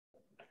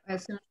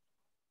As soon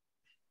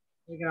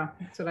There you go.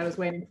 That's what I was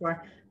waiting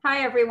for.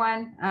 Hi,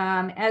 everyone.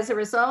 As a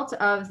result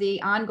of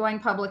the ongoing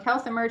public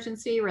health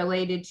emergency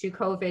related to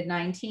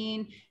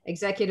COVID-19,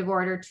 Executive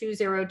Order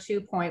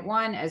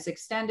 202.1, as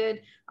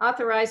extended,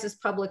 authorizes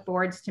public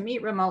boards to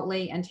meet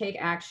remotely and take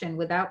action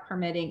without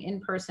permitting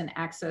in-person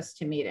access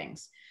to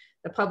meetings.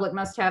 The public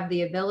must have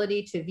the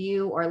ability to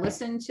view or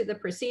listen to the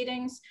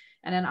proceedings,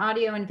 and an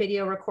audio and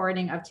video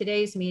recording of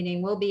today's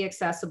meeting will be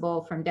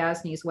accessible from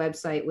DASNY's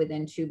website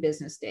within 2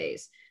 business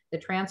days. The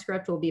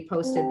transcript will be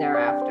posted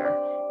thereafter.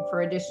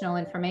 For additional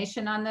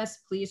information on this,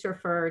 please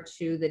refer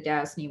to the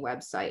DASNY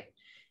website.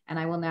 And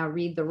I will now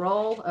read the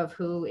roll of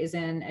who is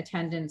in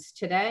attendance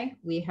today.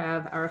 We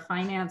have our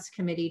Finance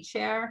Committee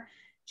Chair,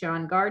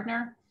 John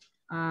Gardner.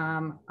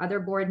 Other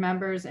board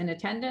members in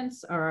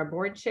attendance are our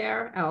Board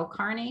Chair, Al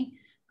Carney,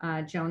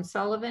 Joan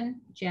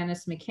Sullivan,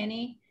 Janice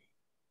McKinney,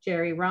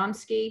 Jerry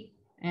Romsky,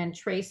 and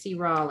Tracy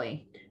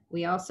Raleigh.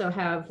 We also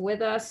have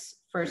with us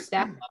for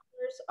staff members,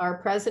 our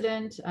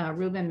President,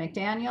 Ruben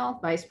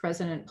McDaniel, Vice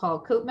President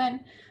Paul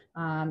Koopman,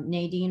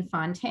 Nadine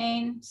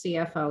Fontaine,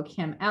 CFO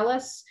Kim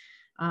Ellis,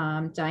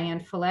 Diane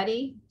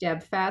Folletti,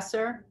 Deb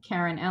Fasser,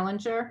 Karen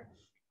Ellinger,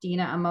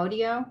 Dina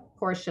Amodio,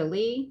 Portia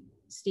Lee,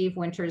 Steve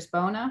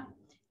Winters-Bona,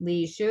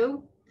 Lee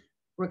Zhu,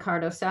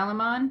 Ricardo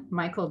Salomon,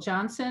 Michael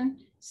Johnson,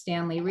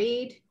 Stanley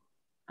Reed,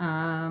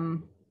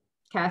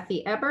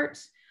 Kathy Ebert,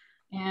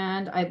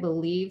 and I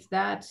believe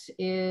that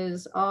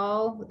is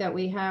all that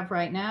we have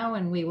right now,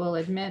 and we will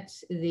admit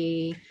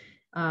the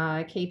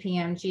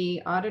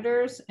KPMG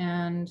auditors.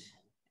 And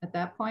at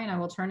that point, I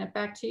will turn it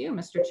back to you,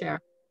 Mr. Chair.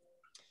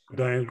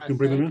 Diane, you can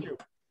bring them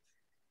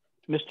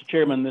in. Mr.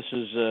 Chairman, this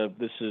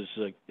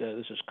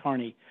is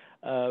Carney.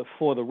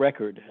 For the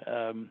record,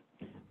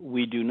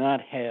 we do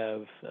not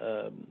have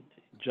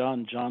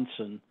John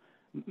Johnson,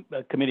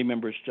 committee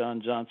members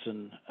John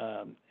Johnson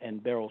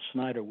and Beryl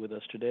Snyder with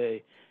us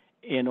today.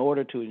 In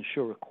order to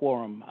ensure a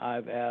quorum,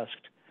 I've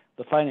asked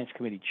the Finance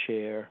Committee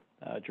Chair,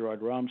 Gerard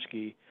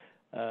Romsky,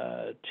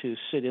 to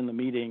sit in the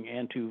meeting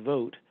and to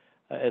vote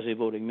as a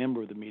voting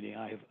member of the meeting.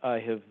 I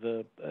have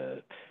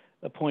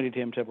appointed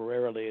him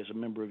temporarily as a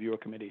member of your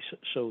committee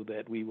so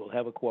that we will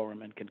have a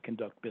quorum and can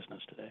conduct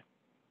business today.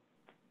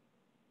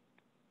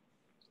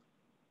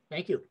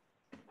 Thank you.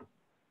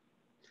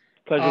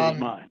 Pleasure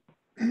is mine.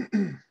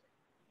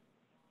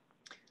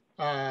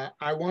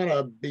 I want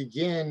to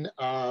begin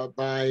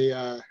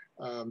by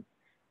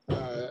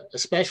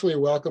especially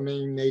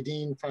welcoming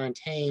Nadine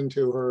Fontaine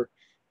to her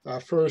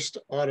first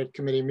audit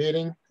committee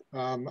meeting.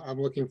 I'm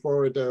looking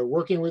forward to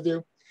working with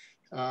you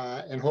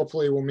and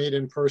hopefully we'll meet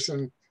in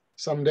person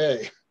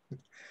someday.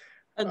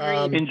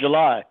 Agreed. In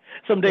July.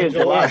 Someday in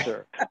July,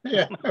 sir.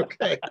 Yeah,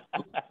 okay.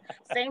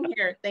 Same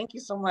here. Thank you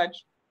so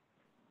much.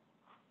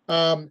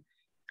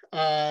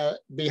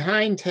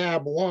 Behind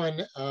tab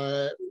 1,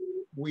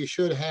 we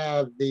should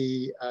have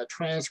the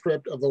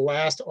transcript of the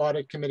last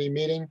audit committee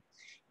meeting.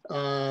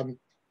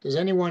 Does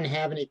anyone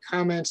have any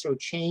comments or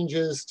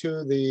changes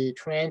to the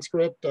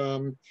transcript?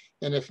 And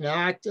if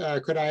not,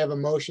 could I have a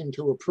motion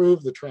to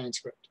approve the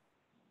transcript?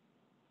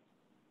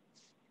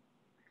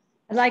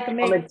 I'd like to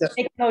make a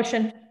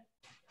motion.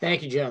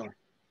 Thank you, Joan.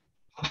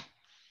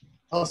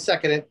 I'll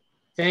second it.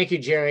 Thank you,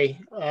 Jerry.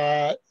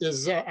 I'm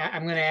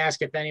going to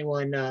ask if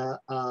anyone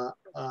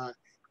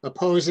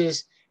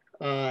opposes.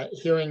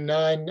 Hearing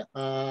none,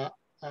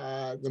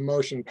 the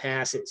motion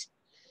passes.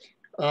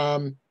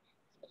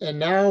 And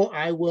now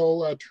I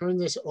will turn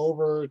this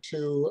over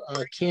to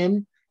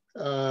Kim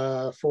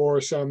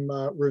for some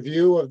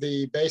review of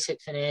the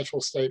basic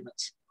financial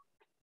statements.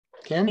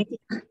 Kim?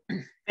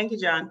 Thank you,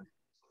 John.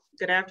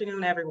 Good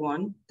afternoon,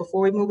 everyone.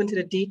 Before we move into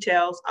the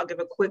details, I'll give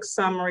a quick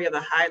summary of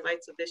the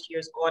highlights of this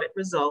year's audit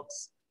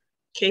results.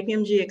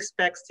 KPMG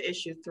expects to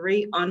issue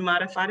 3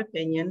 unmodified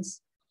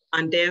opinions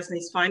on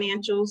DASNY's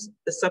financials,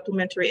 the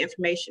supplementary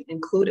information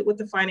included with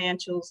the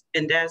financials,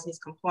 and DASNY's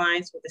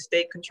compliance with the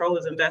State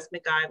Controller's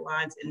investment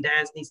guidelines and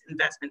DASNY's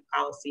investment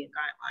policy and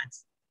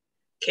guidelines.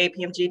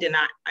 KPMG did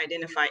not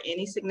identify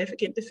any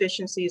significant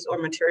deficiencies or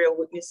material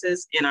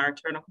weaknesses in our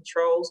internal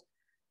controls.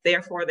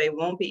 Therefore, they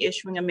won't be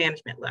issuing a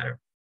management letter.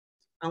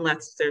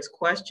 Unless there's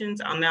questions,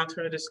 I'll now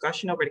turn the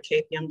discussion over to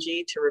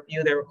KPMG to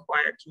review their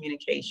required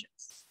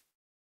communications.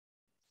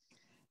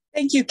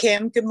 Thank you,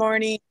 Kim. Good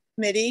morning,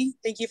 committee.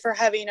 Thank you for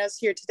having us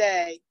here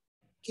today.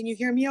 Can you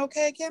hear me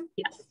okay, Kim?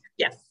 Yes,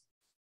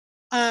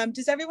 yes.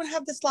 Does everyone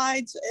have the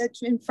slides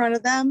in front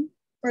of them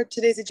for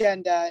today's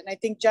agenda? And I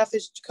think Jeff,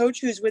 is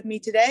coach who's with me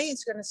today,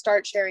 is going to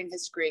start sharing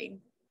his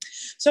screen.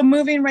 So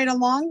moving right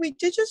along, we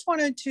just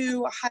wanted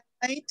to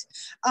highlight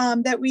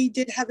that we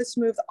did have a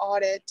smooth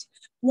audit.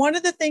 One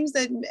of the things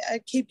that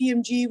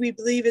KPMG, we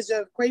believe, is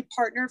a great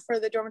partner for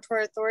the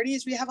Dormitory Authority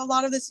is we have a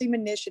lot of the same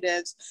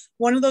initiatives.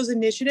 One of those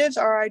initiatives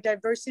are our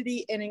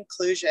diversity and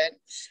inclusion.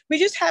 We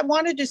just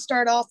wanted to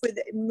start off with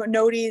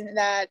noting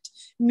that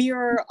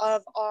mirror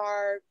of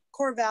our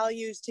core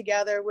values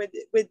together with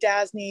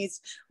DASNY's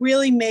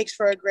really makes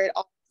for a great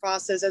audit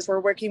process as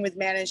we're working with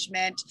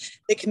management,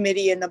 the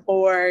committee, and the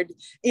board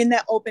in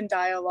that open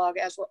dialogue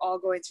as we're all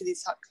going through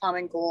these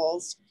common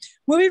goals.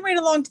 Moving right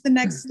along to the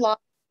next slide.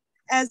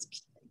 As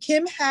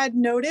Kim had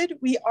noted,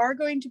 we are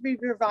going to be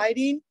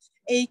providing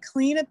a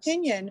clean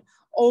opinion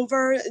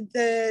over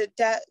the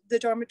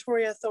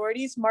dormitory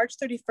authorities March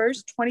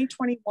 31st,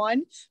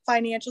 2021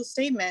 financial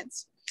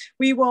statements.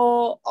 We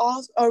will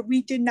also,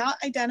 we did not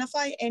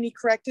identify any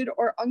corrected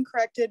or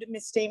uncorrected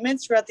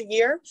misstatements throughout the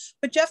year,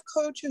 but Jeff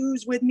Coach,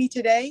 who's with me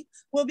today,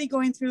 will be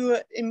going through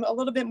in a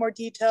little bit more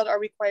detail our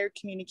required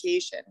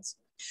communications.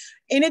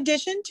 In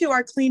addition to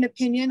our clean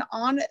opinion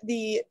on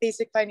the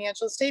basic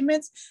financial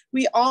statements,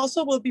 we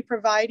also will be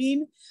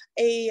providing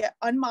a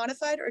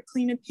unmodified or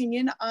clean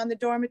opinion on the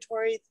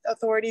dormitory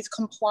authority's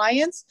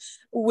compliance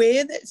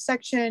with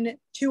section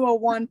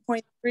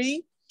 201.3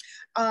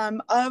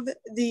 of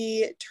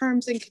the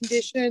terms and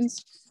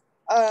conditions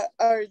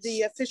or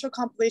the official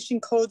compilation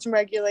codes and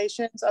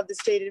regulations of the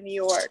state of New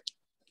York.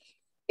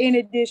 In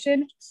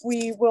addition,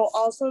 we will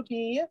also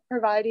be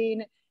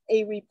providing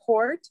a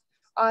report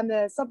on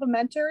the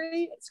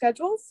supplementary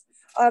schedules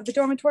of the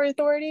dormitory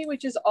authority,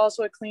 which is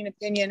also a clean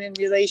opinion in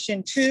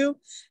relation to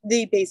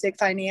the basic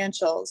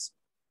financials.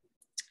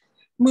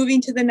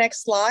 Moving to the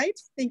next slide.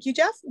 Thank you,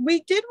 Jeff.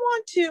 We did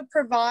want to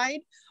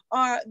provide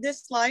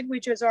this slide,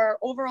 which is our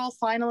overall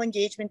final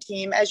engagement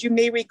team. As you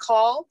may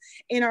recall,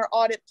 in our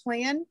audit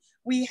plan,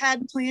 we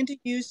had planned to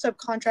use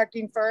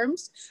subcontracting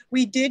firms.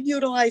 We did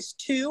utilize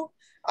two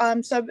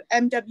sub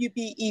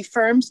MWBE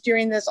firms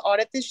during this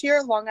audit this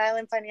year, Long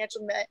Island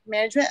Financial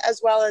Management, as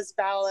well as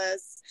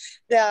Vallis.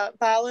 The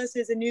Vallis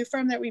is a new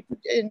firm that we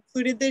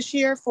included this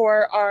year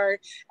for our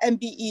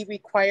MBE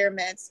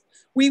requirements.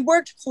 We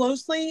worked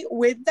closely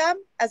with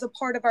them as a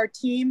part of our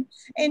team,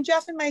 and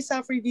Jeff and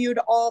myself reviewed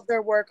all of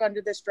their work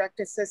under this direct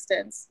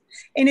assistance.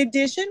 In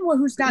addition,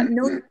 who's not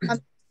noted on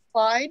the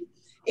slide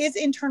is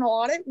internal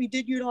audit. We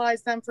did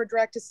utilize them for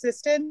direct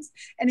assistance.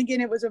 And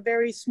again, it was a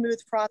very smooth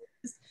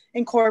process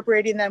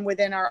incorporating them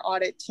within our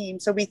audit team.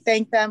 So we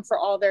thank them for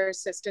all their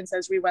assistance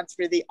as we went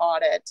through the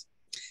audit.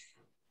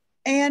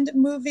 And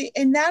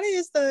that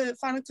is the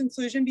final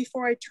conclusion.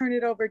 Before I turn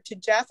it over to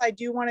Jeff, I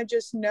do want to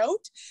just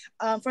note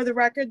for the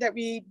record that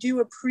we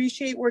do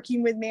appreciate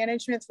working with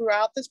management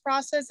throughout this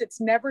process. It's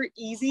never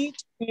easy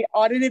to be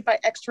audited by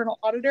external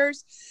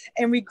auditors,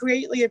 and we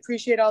greatly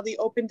appreciate all the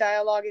open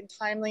dialogue and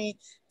timely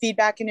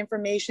feedback and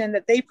information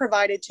that they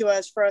provided to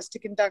us for us to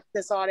conduct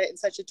this audit in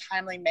such a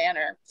timely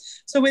manner.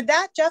 So with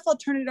that, Jeff, I'll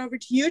turn it over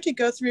to you to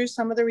go through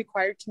some of the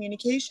required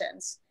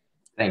communications.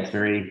 Thanks,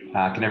 Marie.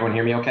 Can everyone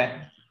hear me okay?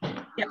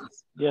 Yes.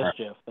 Yes, right.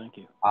 Jeff, thank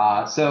you.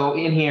 So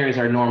in here is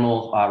our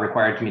normal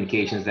required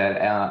communications that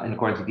in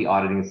accordance with the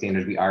auditing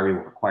standards, we are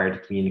required to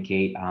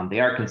communicate.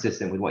 They are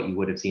consistent with what you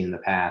would have seen in the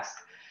past.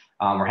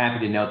 We're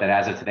happy to note that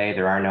as of today,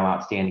 there are no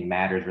outstanding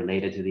matters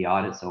related to the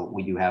audit. So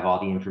we do have all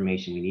the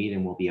information we need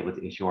and we'll be able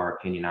to issue our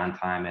opinion on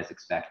time as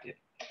expected.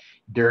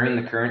 During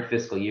the current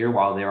fiscal year,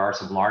 while there are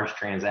some large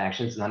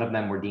transactions, none of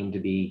them were deemed to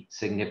be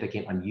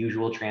significant,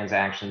 unusual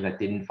transactions that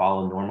didn't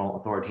follow normal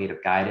authoritative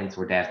guidance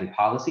or DASNY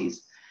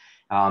policies.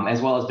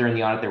 As well as during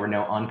the audit, there were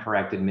no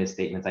uncorrected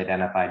misstatements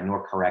identified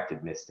nor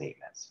corrected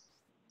misstatements.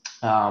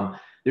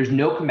 There's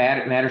no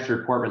matters to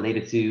report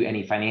related to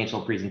any financial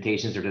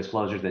presentations or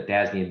disclosures that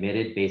DASNY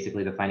admitted.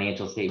 Basically, the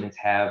financial statements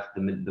have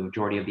the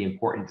majority of the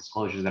important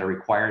disclosures that are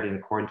required in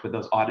accordance with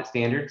those audit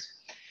standards.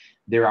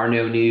 There are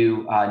no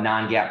new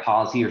non-GAAP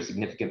policy or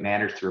significant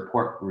matters to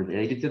report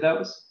related to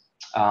those.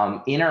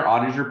 In our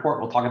auditor's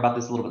report, we'll talk about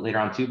this a little bit later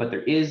on too, but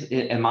there is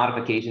a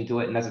modification to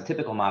it, and that's a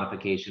typical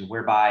modification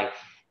whereby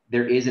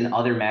there is an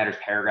other matters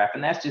paragraph,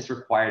 and that's just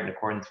required in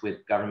accordance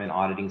with government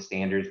auditing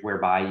standards,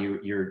 whereby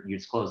you're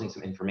disclosing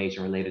some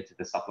information related to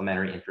the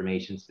supplementary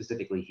information,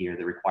 specifically here,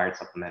 the required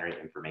supplementary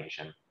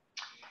information.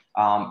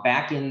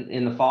 Back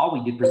in the fall,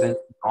 we did present an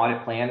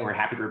audit plan. We're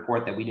happy to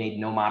report that we made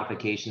no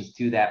modifications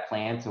to that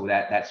plan, so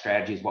that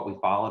strategy is what we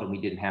followed, and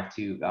we didn't have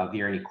to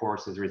veer any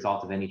course as a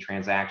result of any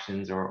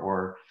transactions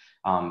or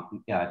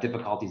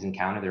difficulties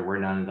encountered. There were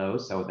none of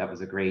those, so that was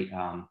a great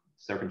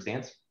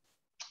circumstance.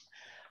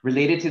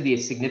 Related to the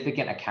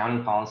significant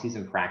accounting policies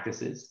and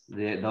practices,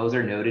 those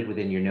are noted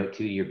within your note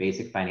 2 to your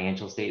basic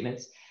financial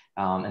statements,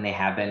 and they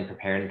have been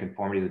prepared in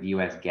conformity with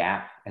US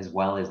GAAP, as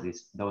well as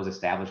those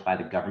established by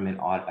the Government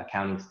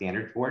Accounting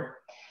Standards Board.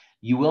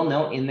 You will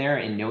note in there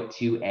in note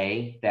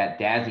 2A that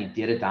DASNY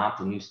did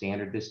adopt a new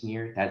standard this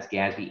year. That's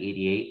GASB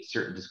 88,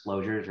 certain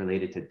disclosures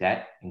related to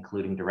debt,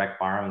 including direct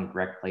borrowing and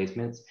direct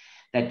placements.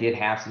 That did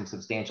have some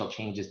substantial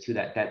changes to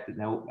that debt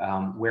note,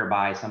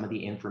 whereby some of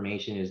the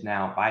information is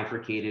now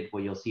bifurcated,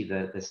 where you'll see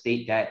the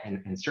state debt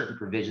and certain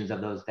provisions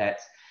of those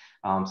debts,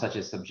 such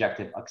as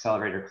subjective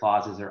accelerator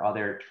clauses or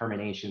other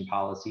termination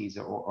policies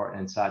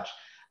and such.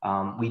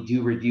 We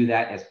do review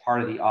that as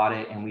part of the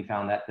audit, and we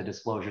found that the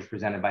disclosures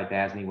presented by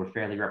DASNY were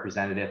fairly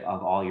representative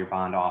of all your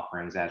bond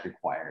offerings as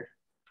required.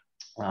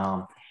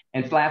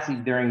 And lastly,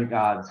 during the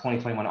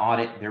 2021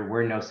 audit, there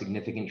were no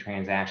significant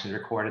transactions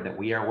recorded that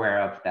we are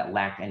aware of that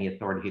lacked any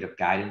authoritative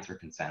guidance or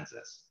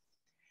consensus.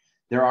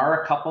 There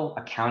are a couple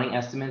accounting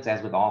estimates,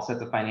 as with all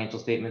sets of financial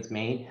statements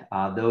made.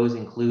 Those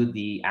include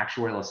the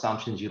actuarial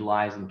assumptions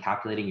utilized in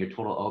calculating your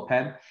total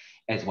OPEB,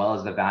 as well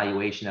as the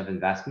valuation of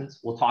investments.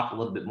 We'll talk a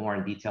little bit more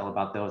in detail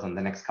about those on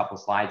the next couple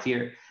slides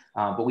here.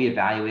 But we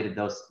evaluated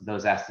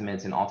those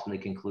estimates and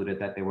ultimately concluded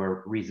that they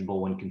were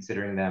reasonable when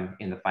considering them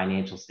in the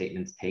financial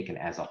statements taken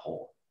as a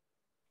whole.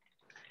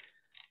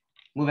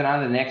 Moving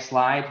on to the next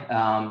slide,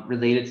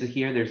 related to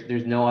here,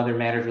 there's no other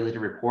matters related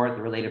to report.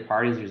 The related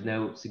parties, there's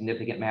no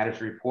significant matters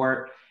to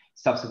report.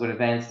 Subsequent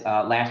events,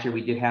 last year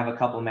we did have a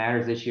couple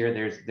matters. This year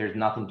there's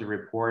nothing to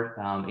report.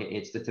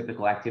 It's the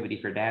typical activity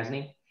for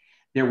DASNY.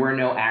 There were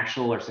no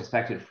actual or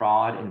suspected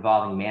fraud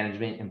involving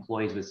management,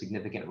 employees with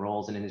significant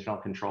roles in internal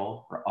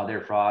control, or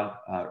other fraud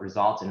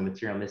results in a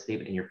material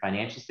misstatement in your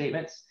financial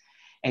statements.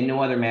 And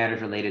no other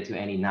matters related to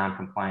any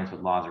non-compliance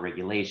with laws or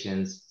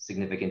regulations,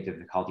 significant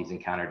difficulties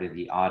encountered in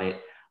the audit,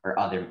 or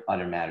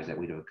other matters that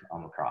we do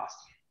come across.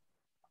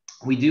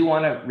 We do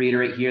want to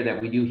reiterate here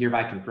that we do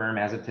hereby confirm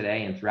as of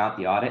today and throughout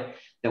the audit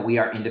that we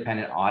are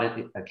independent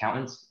audit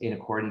accountants in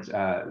accordance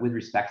with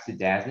respect to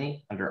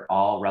DASNY under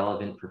all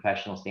relevant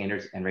professional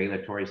standards and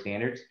regulatory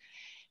standards.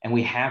 And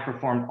we have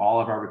performed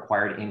all of our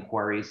required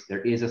inquiries.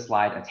 There is a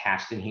slide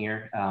attached in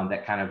here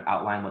that kind of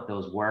outlined what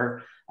those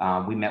were.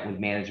 We met with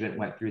management,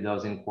 went through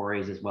those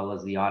inquiries, as well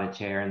as the audit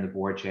chair and the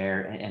board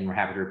chair, and we're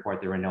happy to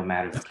report there were no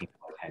matters that came to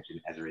our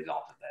attention as a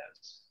result of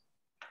those.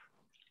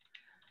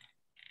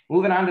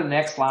 Moving on to the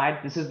next slide,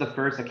 this is the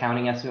first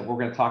accounting estimate we're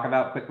going to talk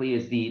about quickly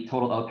is the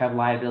total OPEB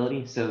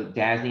liability. So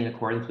DASNY, in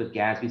accordance with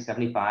GASB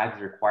 75,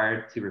 is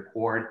required to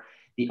record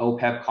the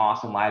OPEB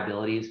costs and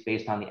liabilities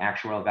based on the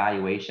actuarial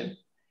valuation.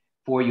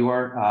 For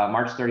your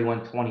March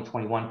 31,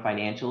 2021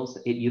 financials,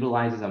 it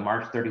utilizes a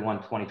March 31,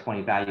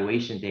 2020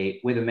 valuation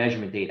date with a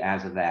measurement date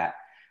as of that.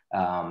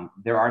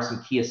 There are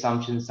some key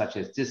assumptions such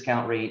as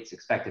discount rates,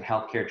 expected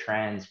healthcare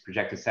trends,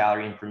 projected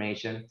salary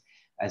information,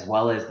 as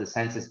well as the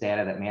census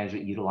data that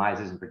management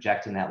utilizes in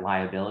projecting that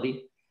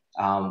liability.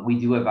 We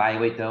do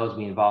evaluate those.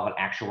 We involve an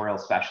actuarial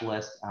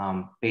specialist.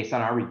 Based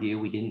on our review,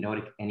 we didn't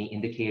note any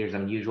indicators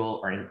unusual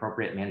or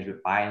inappropriate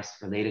management bias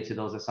related to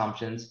those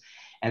assumptions.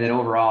 And that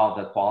overall,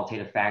 the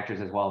qualitative factors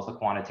as well as the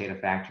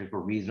quantitative factors were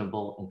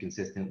reasonable and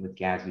consistent with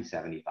GASB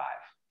 75.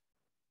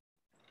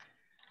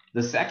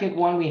 The second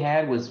one we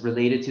had was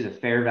related to the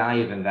fair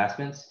value of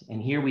investments.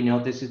 And here we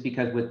note this is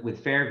because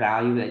with fair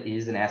value, that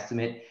is an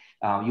estimate.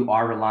 You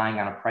are relying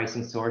on a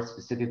pricing source,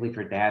 specifically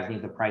for DASNY,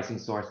 the pricing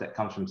source that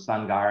comes from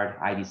SunGard,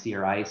 IDC,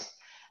 or ICE.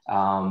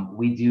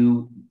 We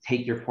do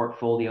take your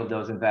portfolio of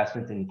those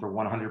investments, and for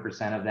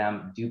 100% of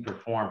them do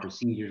perform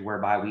procedures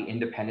whereby we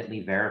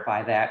independently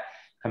verify that,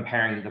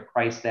 comparing the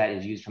price that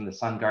is used from the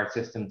SunGard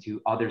system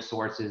to other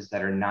sources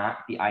that are not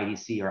the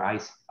IDC or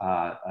ICE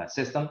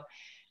system.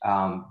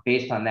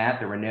 Based on that,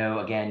 there were no,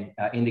 again,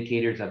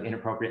 indicators of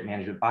inappropriate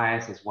management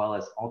bias, as well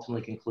as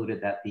ultimately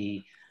concluded that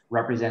the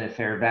represented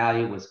fair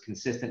value was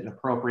consistent and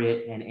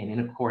appropriate and in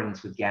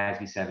accordance with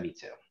GASB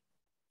 72.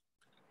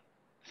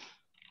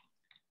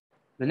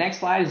 The next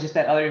slide is just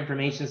that other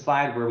information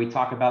slide where we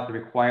talk about the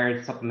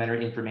required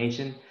supplementary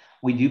information.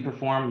 We do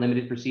perform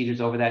limited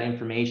procedures over that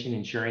information,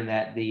 ensuring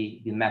that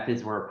the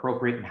methods were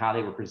appropriate in how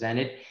they were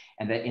presented,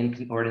 and that in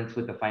accordance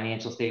with the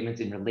financial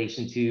statements in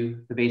relation to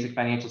the basic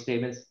financial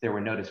statements, there were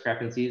no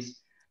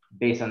discrepancies.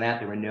 Based on that,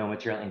 there were no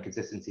material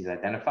inconsistencies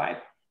identified.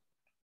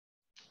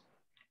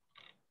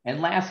 And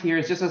last here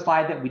is just a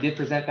slide that we did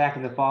present back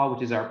in the fall,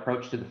 which is our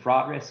approach to the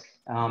fraud risk.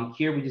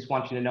 Here, we just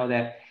want you to know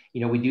that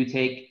we do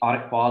take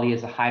audit quality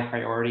as a high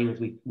priority. As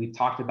we've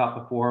talked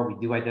about before, we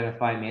do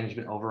identify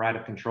management override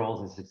of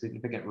controls as a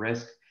significant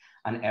risk.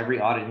 On every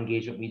audit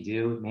engagement we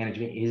do,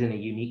 management is in a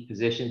unique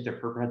position to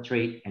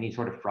perpetrate any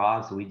sort of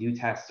fraud. So we do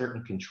test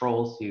certain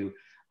controls to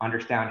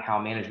understand how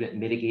management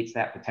mitigates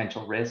that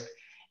potential risk,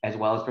 as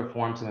well as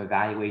perform some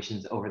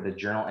evaluations over the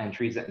journal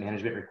entries that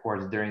management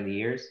records during the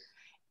years.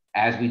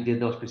 As we did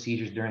those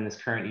procedures during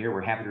this current year, we're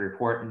happy to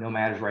report no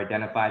matters were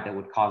identified that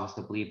would cause us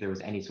to believe there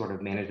was any sort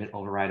of management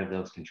override of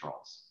those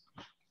controls.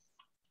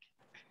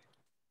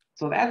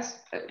 So that's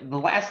the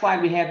last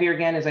slide we have here,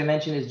 again, as I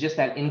mentioned, is just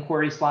that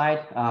inquiry slide.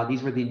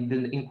 These were the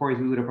inquiries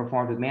we would have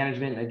performed with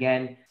management.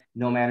 Again,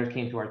 no matters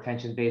came to our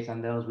attention based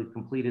on those. We've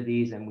completed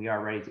these and we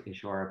are ready to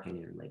issue our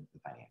opinion related to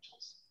the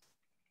financials.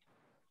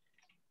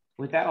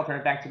 With that, I'll turn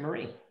it back to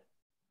Marie.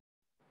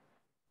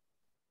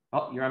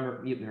 Oh, you're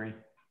on mute, Marie.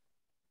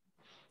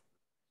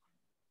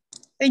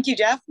 Thank you,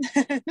 Jeff.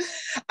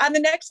 On the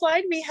next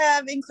slide, we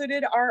have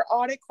included our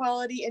audit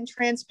quality and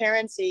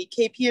transparency.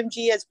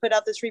 KPMG has put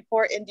out this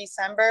report in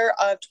December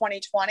of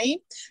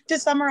 2020 to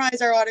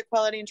summarize our audit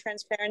quality and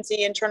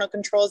transparency internal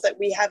controls that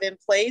we have in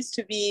place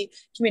to be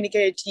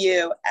communicated to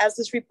you. As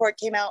this report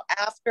came out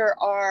after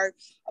our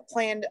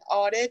planned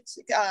audit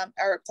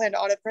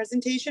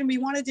presentation, we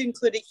wanted to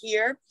include it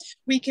here.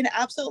 We can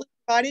absolutely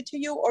provide it to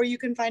you, or you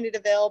can find it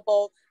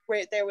available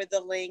right there with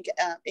the link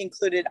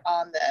included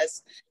on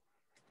this.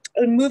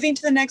 Moving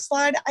to the next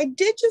slide, I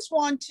did just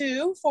want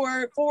to,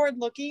 for forward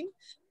looking,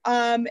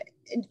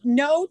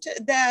 note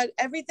that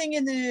everything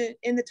in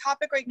the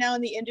topic right now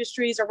in the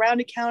industries around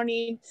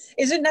accounting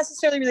isn't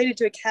necessarily related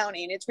to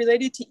accounting. It's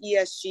related to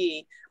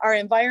ESG, our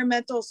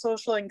environmental,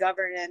 social, and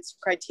governance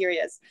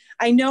criteria.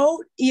 I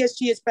know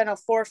ESG has been a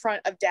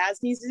forefront of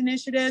DASNY's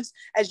initiatives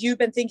as you've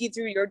been thinking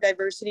through your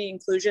diversity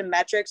inclusion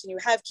metrics, and you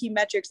have key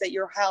metrics that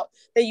you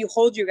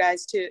hold you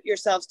guys to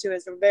yourselves to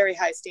as a very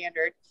high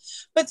standard.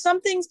 But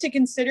some things to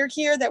consider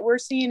here that we're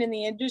seeing in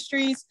the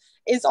industries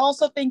is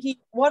also thinking,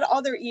 what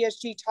other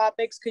ESG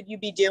topics could you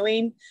be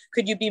doing?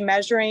 Could you be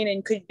measuring,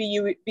 and could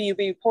you be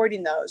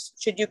reporting those?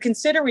 Should you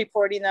consider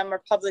reporting them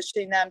or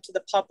publishing them to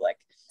the public?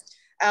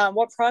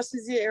 What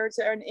processes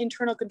and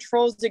internal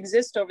controls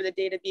exist over the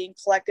data being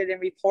collected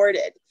and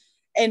reported?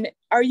 And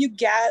are you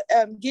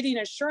getting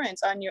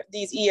assurance on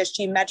these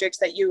ESG metrics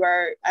that you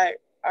are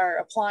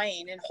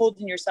applying and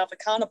holding yourself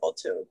accountable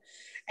to?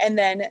 And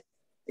then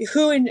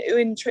who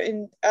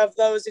of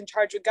those in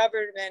charge of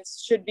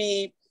governance should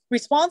be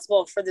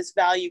responsible for this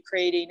value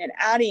creating and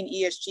adding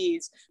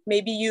ESGs?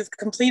 Maybe you've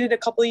completed a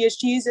couple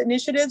ESGs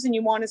initiatives and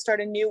you want to start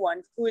a new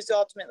one. Who is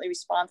ultimately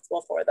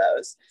responsible for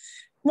those?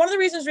 One of the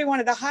reasons we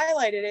wanted to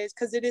highlight it is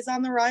because it is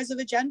on the rise of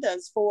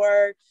agendas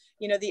for,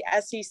 the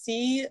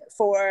SEC,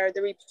 for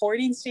the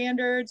reporting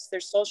standards.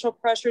 There's social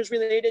pressures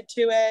related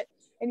to it,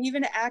 and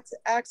even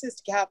access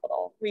to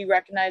capital. We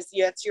recognize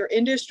it's your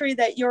industry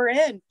that you're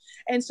in.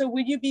 And so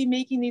would you be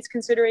making these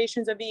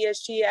considerations of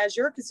ESG as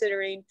you're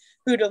considering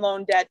who to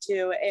loan debt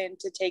to and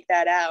to take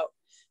that out?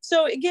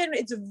 So again,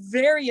 it's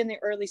very in the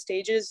early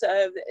stages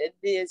of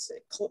this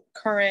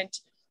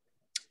current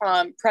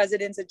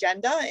president's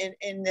agenda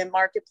in the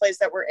marketplace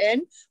that we're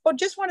in, but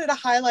just wanted to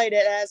highlight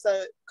it as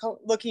a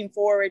looking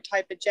forward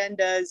type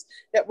agendas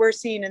that we're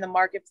seeing in the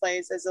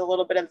marketplace as a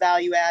little bit of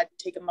value add.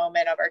 Take a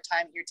moment of our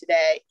time here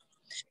today.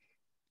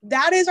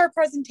 That is our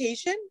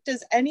presentation.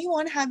 Does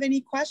anyone have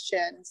any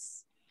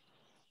questions?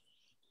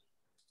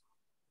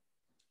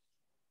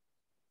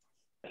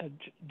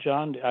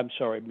 John, I'm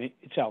sorry,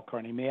 it's Al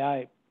Carney. May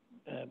I,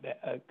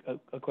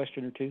 a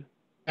question or two?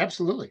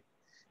 Absolutely.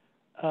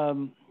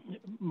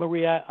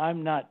 Maria,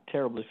 I'm not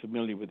terribly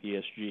familiar with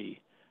ESG.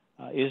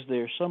 Is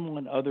there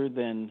someone other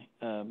than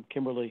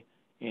Kimberly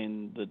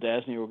in the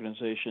DASNY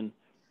organization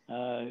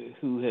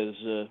who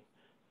has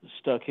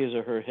stuck his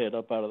or her head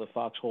up out of the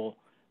foxhole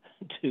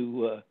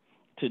to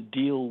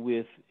deal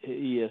with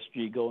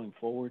ESG going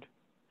forward?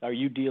 Are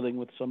you dealing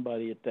with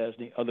somebody at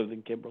DASNY other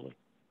than Kimberly?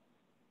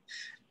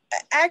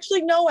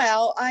 Actually, no,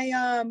 Al.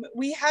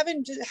 We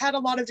haven't had a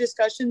lot of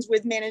discussions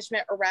with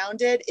management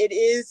around it. It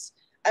is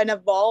an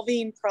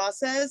evolving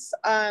process.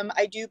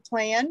 I do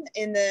plan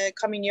in the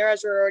coming year,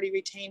 as we're already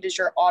retained as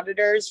your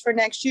auditors for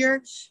next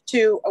year,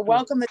 to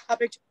welcome the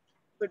topic.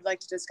 Would like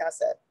to discuss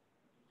it.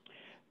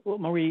 Well,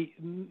 Marie,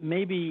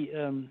 maybe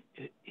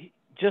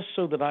just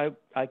so that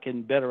I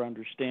can better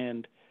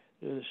understand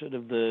sort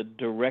of the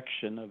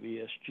direction of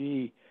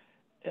ESG,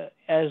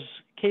 as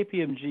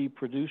KPMG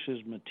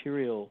produces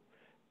material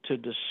to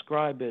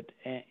describe it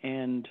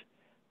and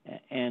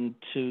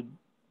to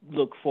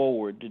look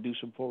forward, to do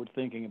some forward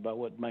thinking about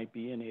what might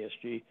be in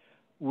ESG,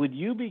 would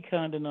you be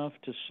kind enough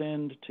to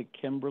send to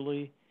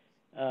Kimberly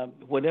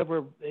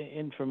whatever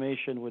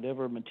information,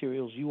 whatever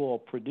materials you all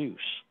produce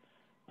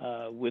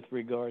with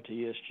regard to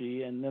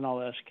ESG, and then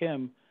I'll ask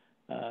Kim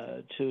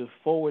to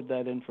forward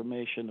that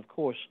information, of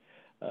course,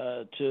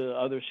 to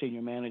other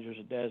senior managers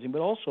at DASNY,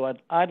 but also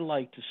I'd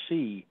like to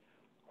see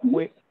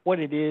what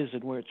it is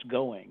and where it's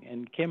going.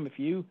 And Kim,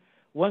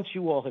 once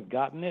you all have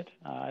gotten it,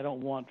 I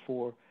don't want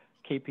for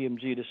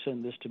KPMG to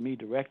send this to me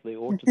directly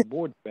or to the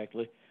board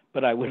directly,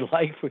 but I would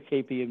like for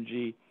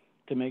KPMG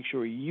to make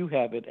sure you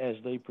have it as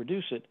they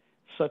produce it,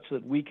 such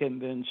that we can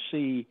then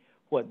see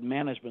what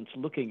management's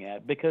looking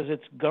at, because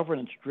it's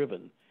governance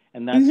driven,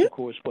 and that's of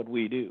course what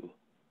we do.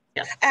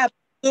 Yeah.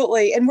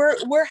 Absolutely, and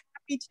we're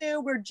happy to.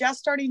 We're just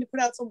starting to put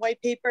out some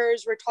white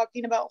papers. We're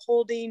talking about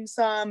holding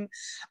some,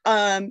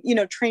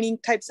 training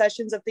type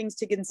sessions of things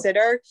to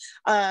consider.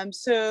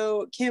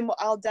 So Kim,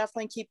 I'll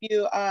definitely keep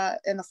you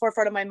in the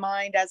forefront of my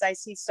mind as I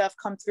see stuff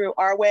come through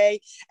our way.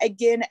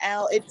 Again,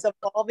 Al, it's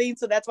evolving,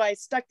 so that's why I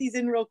stuck these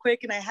in real quick,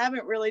 and I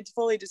haven't really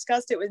fully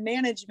discussed it with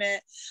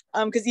management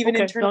because even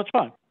internally,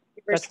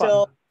 we're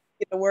still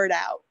getting the word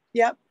out.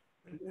 Yep.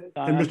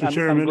 And Mr.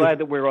 Chairman, I'm glad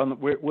that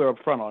we're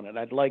up front on it.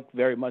 I'd like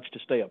very much to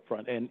stay up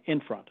front and in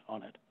front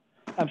on it.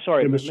 I'm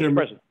sorry, Mr.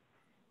 President.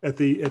 At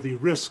the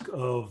risk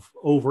of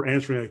over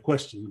answering a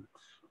question,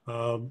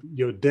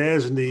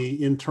 DASNY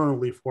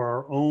internally for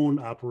our own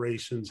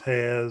operations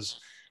has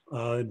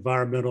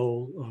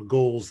environmental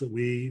goals that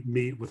we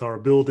meet with our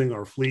building,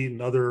 our fleet,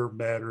 and other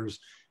matters,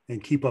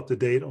 and keep up to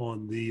date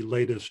on the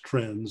latest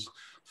trends,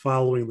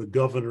 following the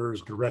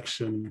governor's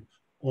direction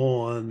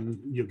on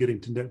getting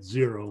to net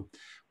zero.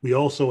 We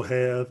also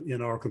have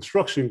in our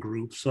construction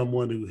group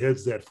someone who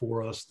heads that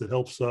for us, that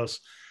helps us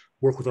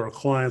work with our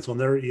clients on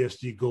their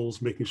ESG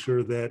goals, making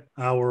sure that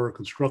our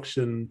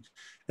construction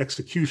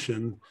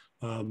execution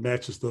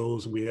matches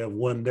those. And we have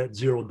one net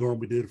zero dorm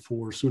we did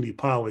for SUNY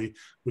Poly,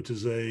 which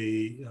is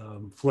a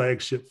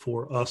flagship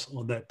for us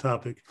on that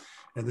topic.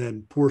 And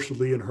then Portia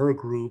Lee and her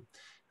group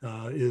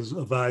is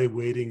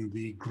evaluating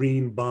the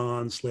green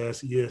bond /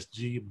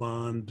 ESG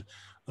bond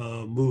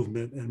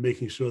movement and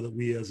making sure that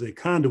we as a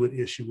conduit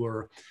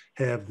issuer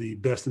have the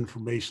best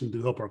information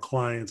to help our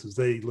clients as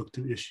they look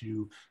to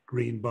issue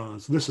green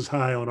bonds. So this is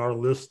high on our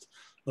list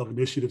of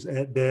initiatives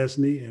at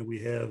DASNY, and we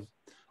have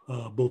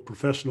both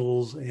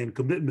professionals and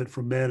commitment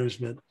from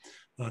management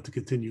to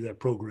continue that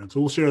program. So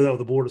we'll share that with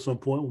the board at some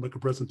point. We'll make a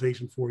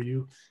presentation for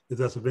you if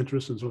that's of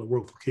interest, and sort of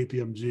work with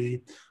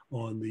KPMG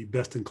on the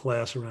best in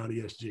class around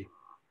ESG.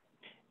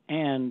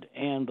 And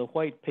the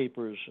white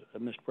papers,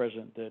 Mr.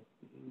 President,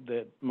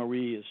 that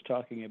Marie is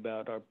talking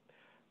about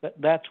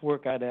that's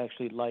work I'd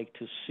actually like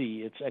to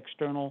see. It's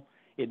external.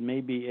 It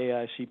may be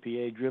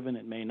AICPA driven.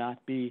 It may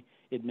not be.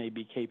 It may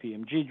be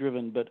KPMG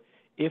driven. But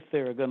if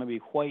there are going to be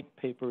white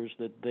papers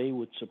that they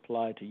would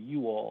supply to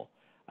you all,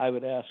 I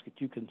would ask that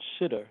you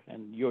consider,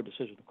 and your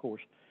decision, of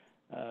course,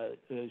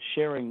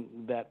 sharing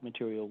that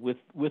material with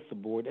the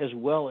board, as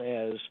well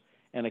as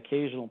an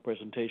occasional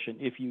presentation,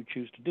 if you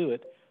choose to do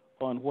it,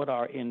 on what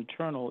our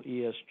internal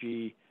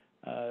ESG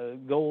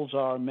goals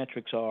are,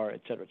 metrics are, et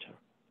cetera, et cetera.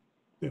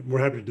 Yeah, we're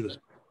happy to do that.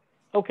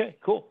 Okay,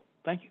 cool.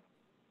 Thank you.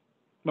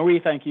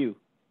 Marie, thank you.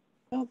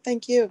 Oh,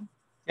 thank you.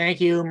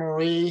 Thank you,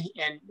 Marie.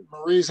 And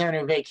Marie's on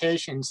her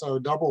vacation, so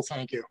double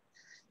thank you.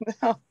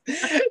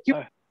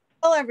 You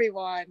tell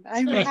everyone.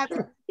 I'm happy.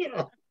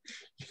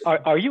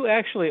 Are you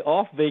actually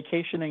off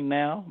vacationing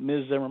now,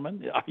 Ms.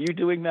 Zimmerman? Are you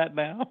doing that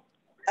now?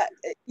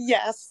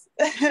 Yes.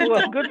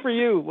 Well, good for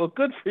you. Well,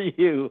 good for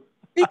you.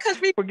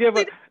 Because we forgive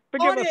us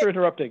for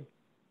interrupting.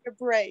 A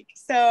break.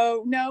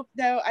 So no,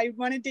 I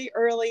want a day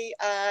early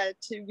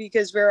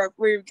because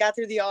we got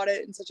through the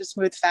audit in such a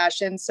smooth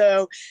fashion.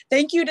 So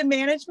thank you to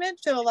management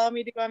to allow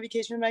me to go on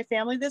vacation with my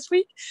family this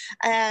week,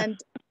 and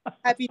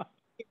happy to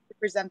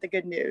present the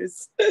good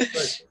news.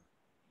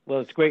 Well,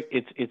 it's great.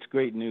 It's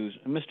great news.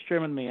 Mr.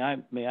 Chairman, may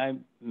I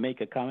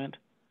make a comment?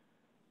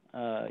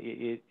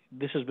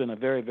 This has been a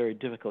very, very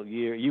difficult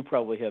year. You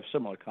probably have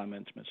similar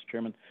comments, Mr.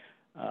 Chairman.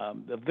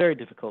 A very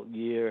difficult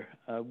year,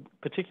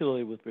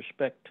 particularly with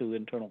respect to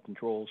internal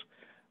controls.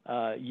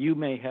 You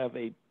may have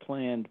a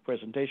planned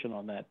presentation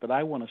on that, but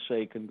I want to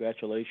say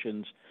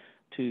congratulations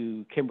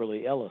to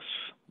Kimberly Ellis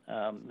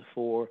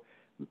for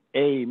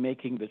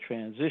making the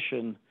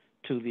transition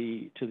to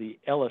the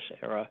Ellis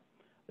era,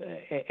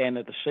 and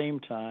at the same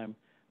time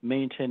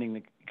maintaining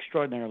the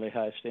extraordinarily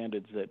high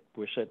standards that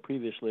were set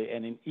previously,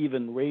 and in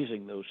even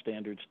raising those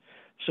standards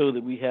so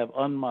that we have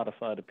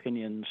unmodified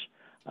opinions.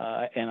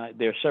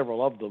 There are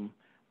several of them.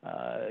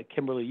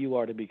 Kimberly, you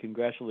are to be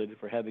congratulated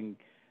for having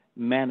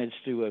managed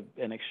through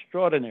an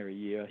extraordinary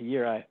year, a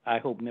year I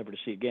hope never to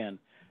see again.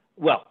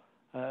 Well,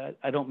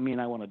 I don't mean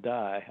I want to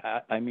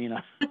die. I mean,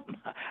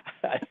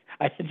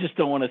 I just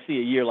don't want to see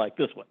a year like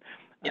this one.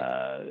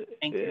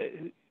 Thank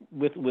you.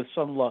 With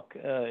some luck,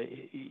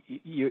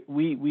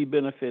 we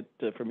benefit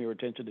from your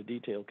attention to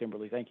detail,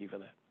 Kimberly. Thank you for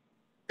that.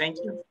 Thank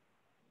you.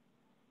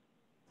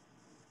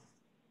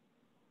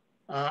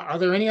 Are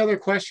there any other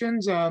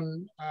questions?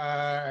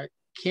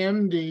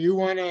 Kim, do you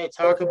want to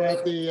talk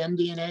about the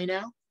MD&A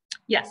now?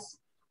 Yes.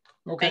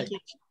 Okay. Thank you.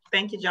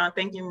 Thank you, John.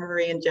 Thank you,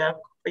 Marie and Jeff,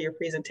 for your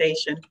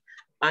presentation.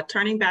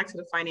 Turning back to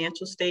the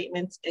financial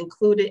statements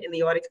included in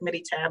the Audit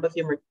Committee tab of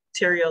your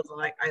materials,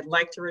 I'd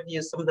like to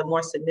review some of the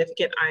more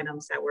significant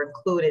items that were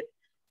included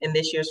in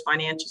this year's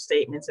financial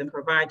statements and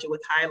provide you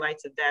with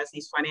highlights of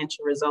DASNY's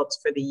financial results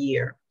for the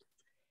year.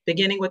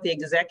 Beginning with the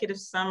executive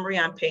summary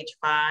on page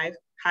 5,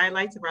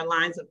 highlights of our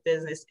lines of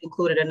business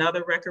included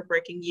another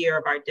record-breaking year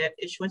of our debt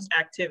issuance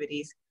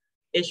activities,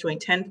 issuing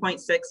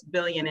 $10.6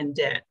 billion in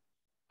debt.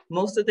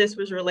 Most of this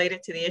was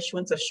related to the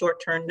issuance of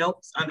short-term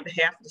notes on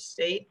behalf of the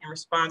state in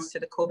response to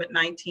the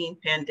COVID-19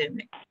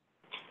 pandemic.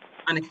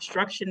 On the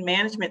construction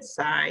management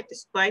side,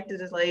 despite the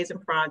delays in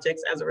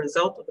projects as a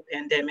result of the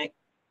pandemic,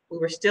 we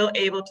were still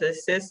able to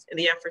assist in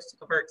the efforts to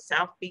convert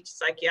South Beach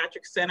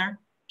Psychiatric Center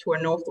to a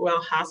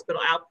Northwell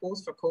Hospital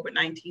outpost for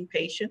COVID-19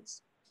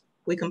 patients.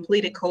 We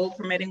completed cold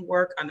permitting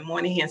work on the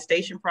Moynihan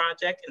Station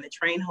project, and the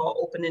train hall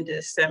opened in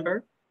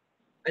December.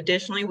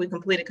 Additionally, we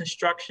completed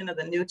construction of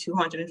the new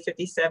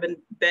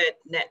 257-bed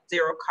net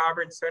zero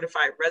carbon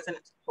certified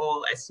residence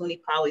hall at SUNY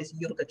Poly's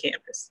Utica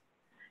campus.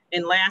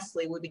 And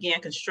lastly, we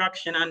began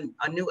construction on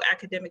a new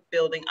academic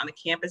building on the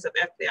campus of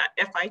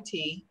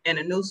FIT and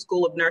a new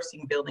School of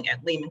Nursing building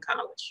at Lehman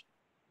College.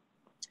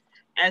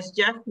 As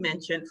Jeff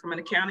mentioned, from an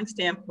accounting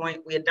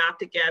standpoint, we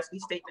adopted GASB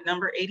Statement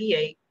Number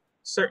 88,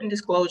 certain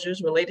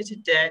disclosures related to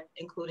debt,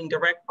 including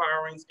direct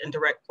borrowings and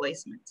direct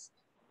placements.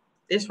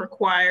 This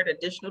required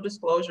additional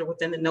disclosure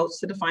within the notes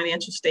to the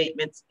financial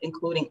statements,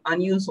 including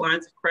unused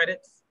lines of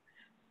credits,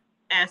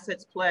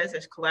 assets pledged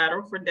as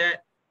collateral for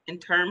debt,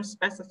 and terms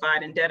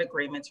specified in debt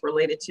agreements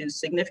related to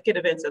significant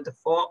events of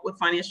default with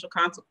financial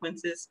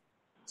consequences,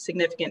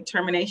 significant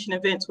termination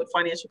events with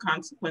financial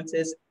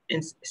consequences,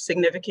 and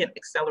significant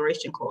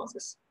acceleration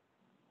clauses.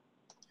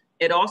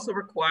 It also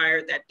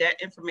required that debt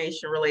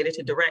information related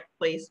to direct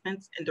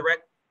placements and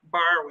direct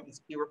borrowings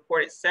be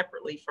reported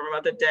separately from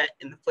other debt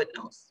in the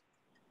footnotes.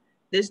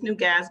 This new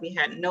GASB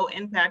had no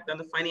impact on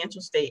the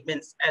financial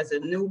statements as the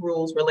new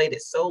rules related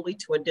solely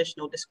to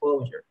additional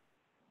disclosure.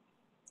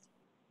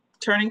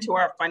 Turning to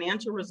our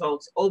financial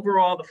results,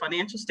 overall, the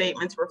financial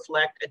statements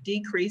reflect a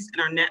decrease in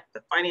our net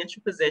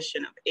financial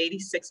position of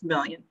 $86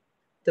 million,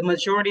 the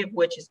majority of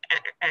which is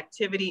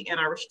activity in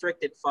our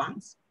restricted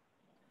funds.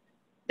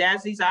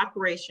 DASNY's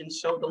operations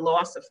showed a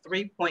loss of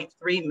 $3.3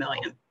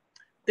 million.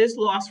 This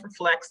loss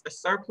reflects a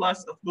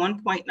surplus of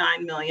 $1.9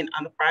 million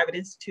on the private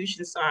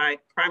institution side,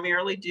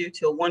 primarily due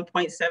to a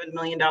 $1.7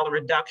 million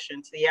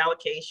reduction to the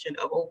allocation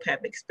of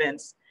OPEB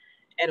expense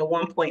and a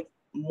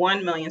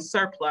 $1.1 million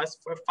surplus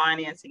for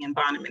financing and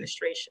bond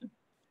administration.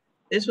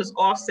 This was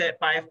offset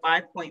by a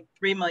 $5.3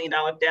 million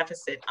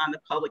deficit on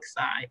the public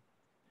side,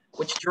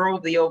 which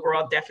drove the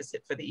overall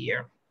deficit for the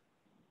year.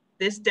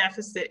 This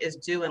deficit is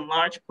due in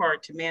large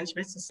part to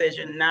management's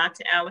decision not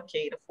to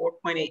allocate a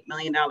 $4.8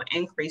 million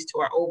increase to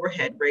our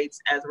overhead rates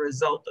as a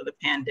result of the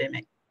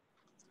pandemic.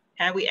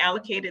 Had we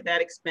allocated that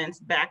expense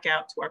back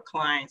out to our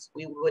clients,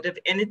 we would have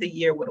ended the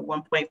year with a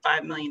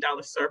 $1.5 million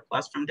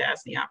surplus from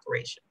DASNY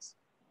operations.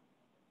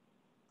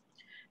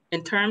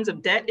 In terms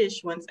of debt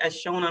issuance, as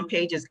shown on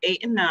pages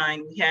 8 and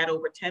 9, we had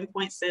over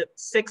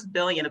 $10.6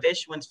 billion of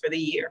issuance for the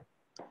year.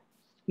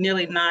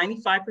 Nearly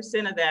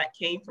 95% of that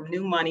came from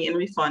new money and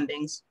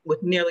refundings,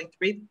 with nearly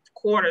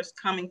 3/4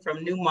 coming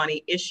from new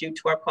money issued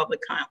to our public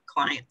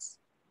clients.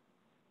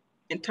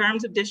 In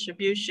terms of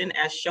distribution,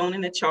 as shown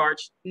in the chart,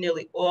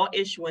 nearly all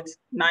issuance,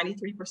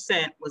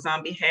 93%, was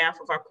on behalf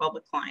of our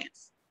public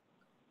clients.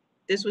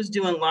 This was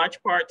due in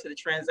large part to the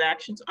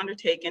transactions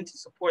undertaken to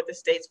support the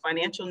state's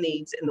financial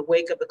needs in the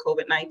wake of the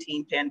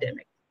COVID-19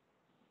 pandemic.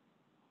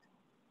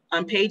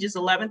 On pages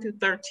 11 through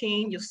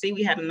 13, you'll see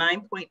we had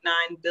 $9.9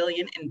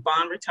 billion in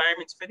bond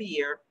retirements for the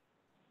year.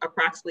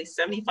 Approximately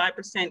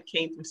 75%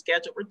 came from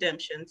scheduled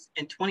redemptions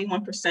and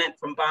 21%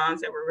 from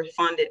bonds that were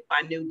refunded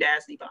by new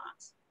DASNY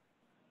bonds.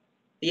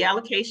 The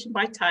allocation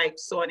by type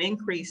saw an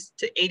increase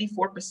to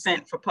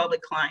 84% for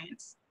public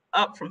clients,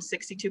 up from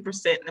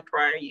 62% in the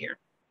prior year.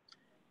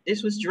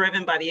 This was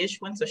driven by the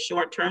issuance of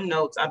short-term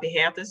notes on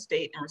behalf of the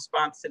state in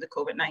response to the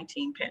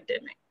COVID-19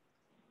 pandemic.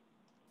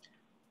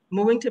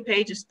 Moving to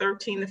pages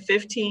 13 to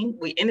 15,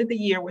 we ended the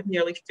year with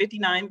nearly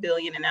 $59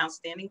 billion in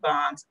outstanding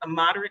bonds, a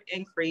moderate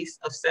increase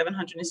of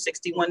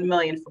 $761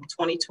 million from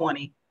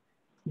 2020,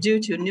 due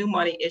to new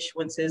money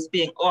issuances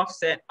being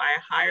offset by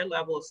a higher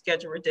level of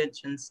scheduled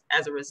redemptions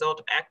as a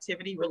result of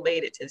activity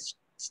related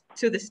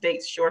to the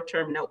state's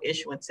short-term note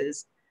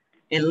issuances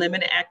and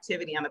limited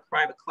activity on the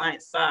private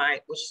client side,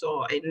 which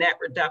saw a net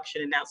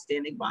reduction in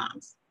outstanding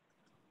bonds.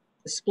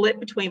 The split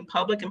between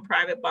public and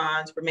private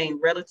bonds remained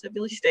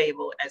relatively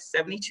stable at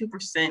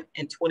 72%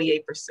 and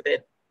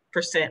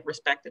 28%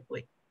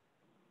 respectively.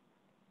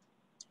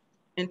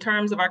 In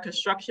terms of our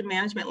construction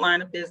management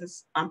line of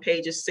business on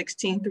pages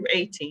 16 through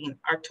 18,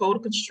 our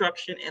total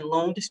construction and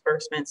loan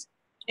disbursements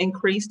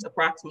increased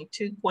approximately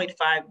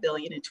 $2.5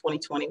 billion in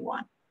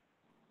 2021.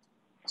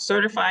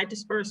 Certified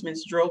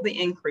disbursements drove the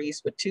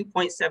increase with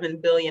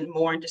 $2.7 billion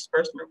more in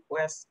disbursement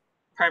requests,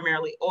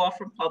 primarily all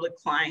from public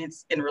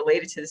clients and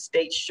related to the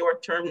state's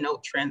short-term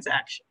note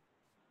transaction.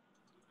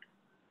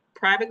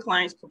 Private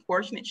clients'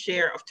 proportionate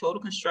share of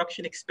total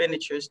construction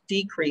expenditures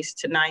decreased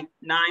to 9% in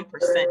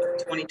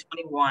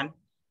 2021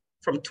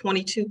 from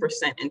 22%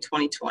 in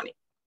 2020.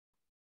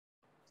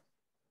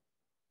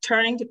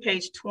 Turning to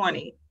page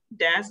 20,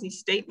 DASNY's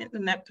statement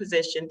of net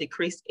position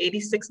decreased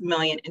 $86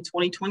 million in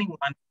 2021,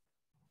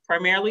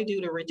 primarily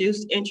due to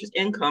reduced interest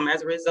income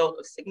as a result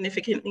of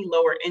significantly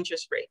lower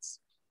interest rates,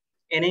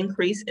 an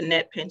increase in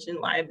net pension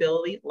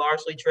liability,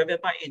 largely driven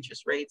by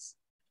interest rates,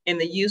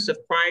 and the use of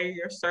prior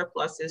year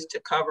surpluses to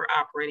cover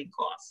operating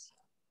costs.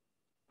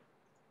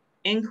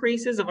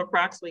 Increases of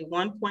approximately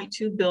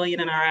 $1.2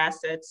 billion in our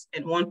assets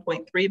and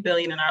 $1.3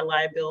 billion in our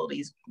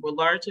liabilities were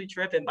largely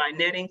driven by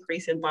net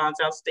increase in bonds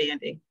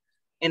outstanding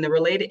and the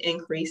related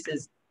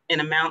increases in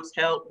amounts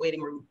held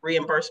waiting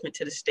reimbursement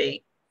to the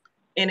state,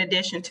 in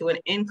addition to an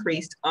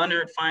increased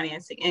unearned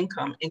financing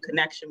income in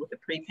connection with the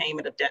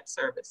prepayment of debt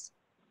service.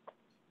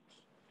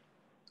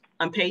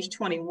 On page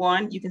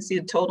 21, you can see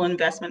the total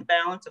investment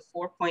balance of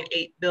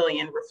 $4.8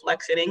 billion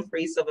reflects an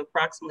increase of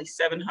approximately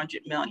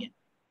 $700 million,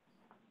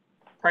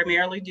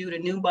 primarily due to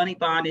new money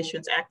bond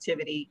issuance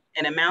activity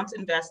and amounts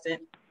invested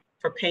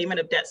for payment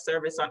of debt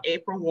service on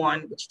April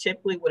 1, which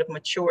typically would have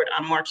matured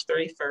on March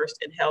 31st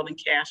and held in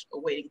cash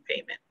awaiting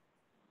payment.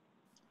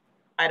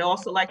 I'd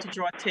also like to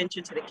draw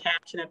attention to the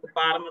caption at the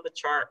bottom of the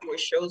chart,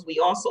 which shows we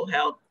also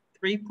held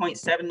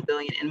 $3.7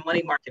 billion in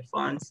money market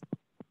funds,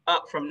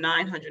 up from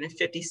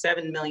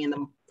 $957 million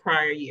the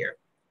prior year.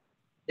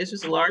 This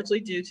was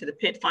largely due to the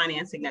PIT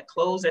financing that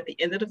closed at the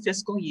end of the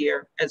fiscal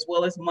year, as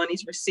well as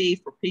monies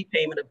received for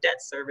prepayment of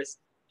debt service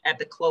at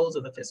the close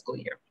of the fiscal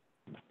year,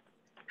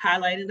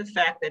 highlighting the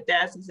fact that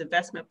DASNY's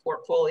investment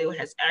portfolio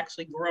has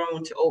actually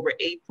grown to over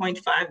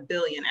 $8.5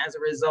 billion as a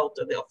result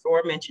of the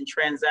aforementioned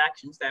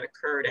transactions that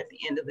occurred at the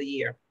end of the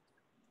year.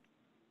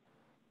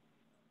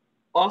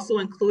 Also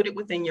included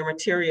within your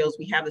materials,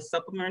 we have the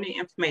supplementary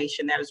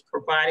information that is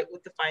provided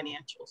with the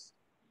financials.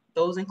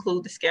 Those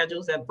include the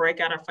schedules that break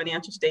out our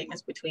financial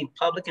statements between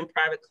public and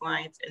private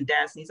clients and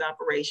DASNY's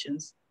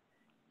operations,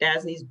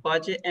 DASNY's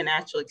budget and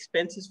actual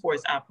expenses for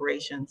its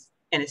operations,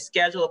 and a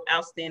schedule of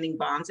outstanding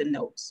bonds and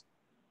notes.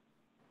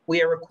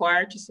 We are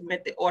required to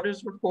submit the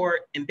auditor's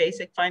report and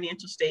basic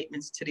financial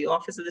statements to the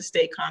Office of the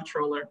State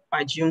Comptroller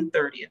by June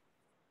 30th.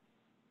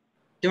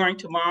 During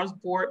tomorrow's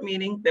board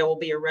meeting, there will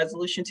be a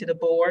resolution to the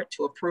board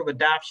to approve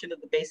adoption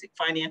of the basic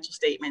financial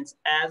statements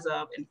as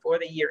of and for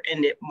the year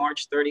ended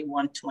March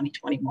 31,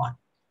 2021.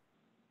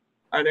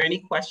 Are there any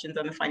questions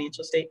on the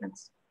financial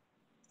statements?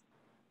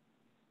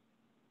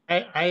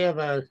 I have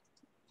a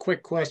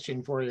quick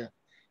question for you.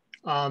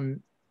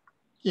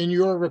 In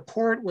your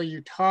report where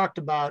you talked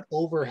about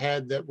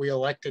overhead that we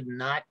elected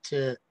not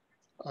to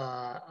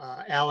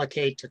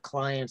allocate to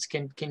clients,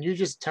 can you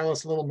just tell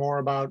us a little more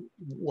about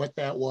what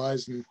that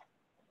was? And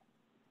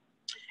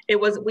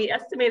we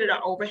estimated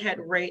our overhead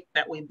rate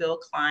that we bill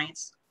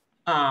clients,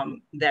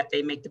 that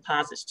they make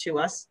deposits to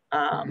us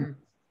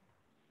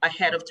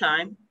ahead of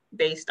time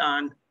based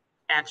on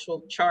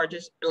actual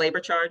charges, labor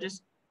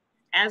charges.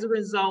 As a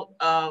result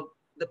of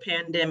the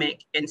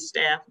pandemic and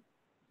staff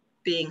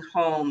being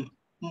home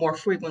more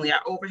frequently,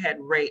 our overhead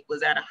rate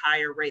was at a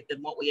higher rate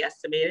than what we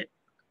estimated.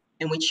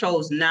 And we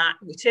chose not,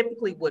 we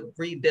typically would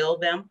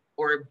rebill them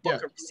or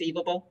book a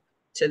receivable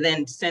to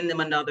then send them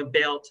another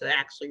bill to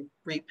actually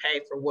repay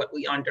for what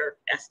we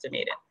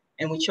underestimated.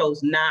 And we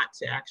chose not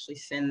to actually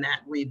send that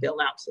rebill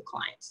out to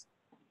clients.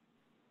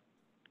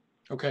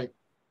 Okay.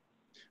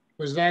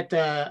 Was that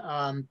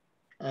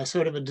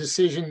sort of a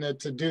decision that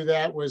to do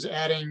that was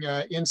adding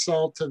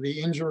insult to the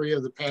injury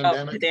of the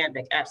pandemic?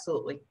 Pandemic,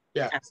 absolutely.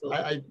 Yeah,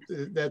 absolutely.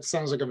 That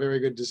sounds like a very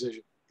good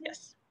decision.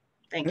 Yes,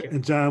 thank you.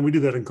 And John, we do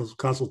that in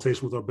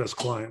consultation with our best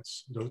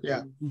clients.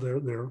 Yeah,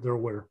 they're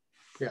aware.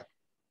 Yeah,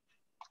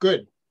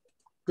 good.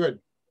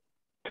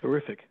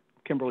 Terrific.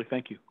 Kimberly,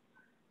 thank you.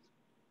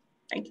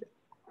 Thank you.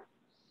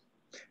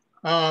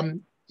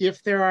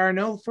 If there are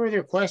no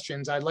further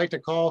questions, I'd like to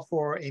call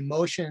for a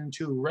motion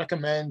to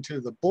recommend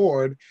to the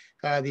board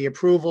the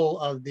approval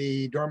of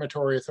the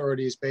Dormitory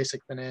Authority's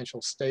basic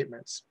financial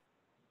statements.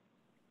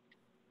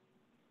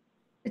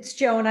 It's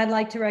Joan. I'd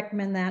like to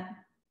recommend that.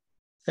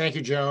 Thank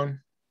you, Joan.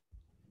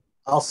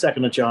 I'll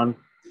second it, John.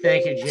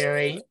 Thank you,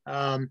 Jerry.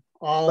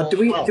 But do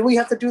we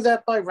have to do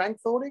that by rank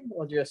voting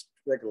or just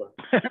regular?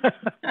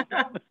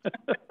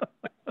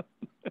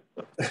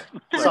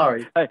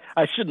 Sorry.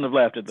 I shouldn't have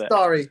laughed at that.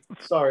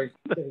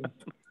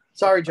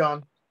 Sorry,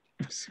 John.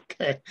 It's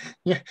okay.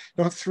 Yeah,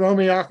 don't throw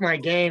me off my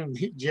game,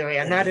 Jerry.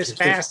 I'm not as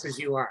fast as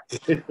you are.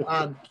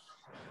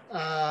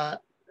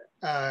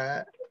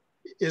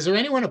 Is there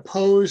anyone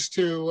opposed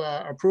to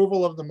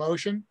approval of the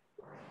motion?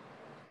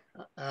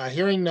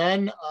 Hearing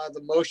none,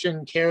 the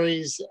motion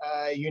carries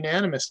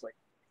unanimously.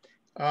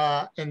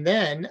 And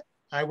then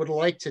I would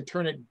like to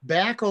turn it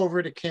back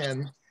over to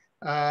Kim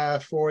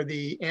for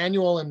the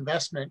annual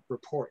investment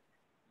report.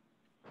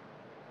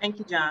 Thank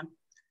you, John.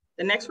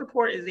 The next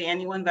report is the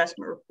annual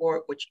investment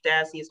report, which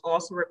DASNY is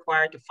also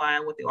required to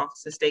file with the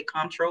Office of State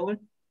Comptroller.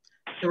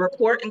 The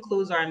report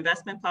includes our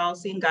investment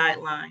policy and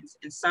guidelines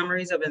and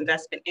summaries of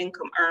investment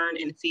income earned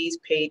and fees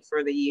paid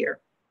for the year.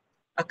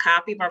 A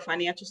copy of our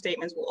financial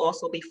statements will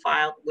also be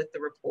filed with the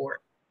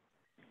report.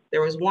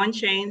 There was one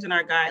change in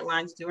our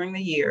guidelines during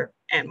the year.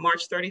 At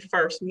March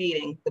 31st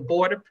meeting, the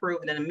board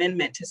approved an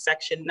amendment to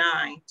Section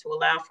 9 to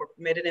allow for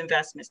permitted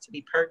investments to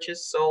be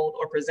purchased, sold,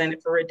 or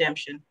presented for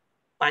redemption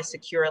by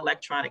secure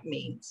electronic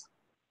means.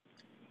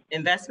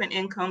 Investment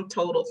income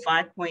totaled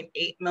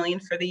 $5.8 million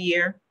for the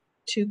year,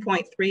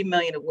 $2.3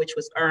 million of which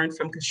was earned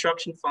from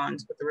construction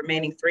funds, with the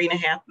remaining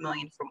 $3.5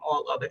 million from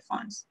all other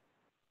funds.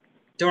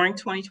 During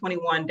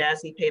 2021,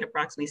 DASNY paid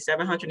approximately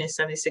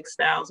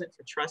 $776,000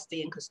 for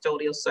trustee and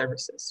custodial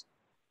services.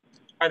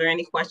 Are there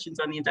any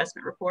questions on the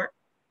investment report?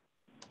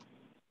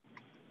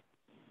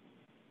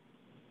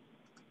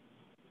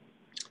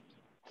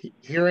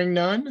 Hearing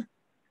none.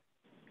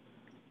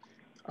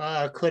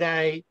 Are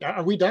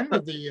we done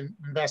with the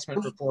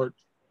investment report?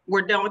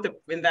 We're done with the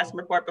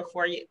investment report.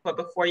 Before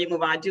you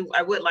move on,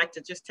 I would like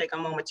to just take a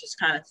moment to just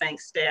kind of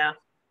thank staff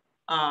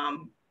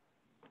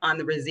on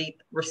the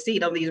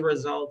receipt of these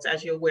results.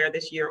 As you're aware,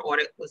 this year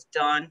audit was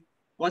done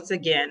once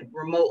again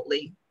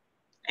remotely,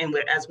 and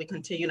as we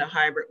continue in a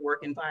hybrid work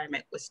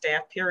environment with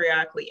staff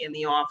periodically in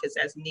the office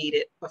as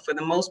needed, but for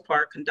the most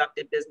part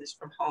conducted business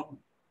from home.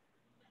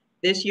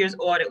 This year's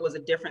audit was a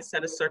different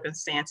set of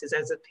circumstances,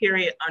 as the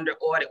period under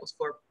audit was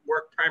for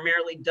work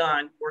primarily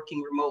done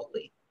working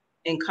remotely.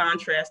 In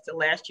contrast to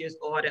last year's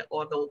audit,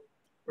 although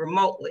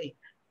remotely,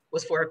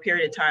 was for a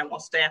period of time while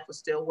staff was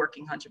still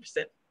working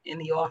 100% in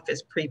the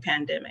office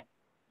pre-pandemic.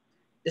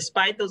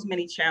 Despite those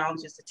many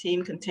challenges, the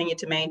team continued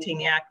to maintain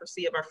the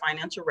accuracy of our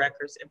financial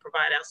records and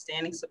provide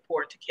outstanding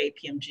support to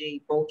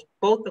KPMG,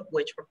 both of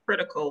which were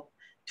critical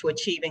to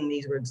achieving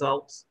these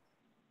results.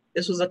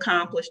 This was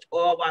accomplished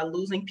all while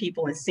losing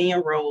people in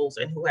senior roles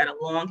and who had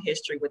a long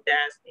history with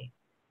DASNY.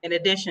 in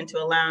addition to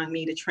allowing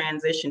me to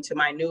transition to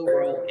my new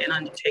role and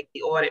undertake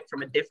the audit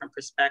from a different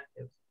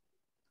perspective.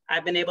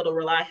 I've been able to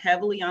rely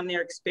heavily on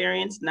their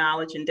experience,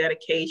 knowledge, and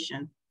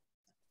dedication,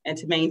 and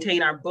to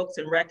maintain our books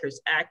and records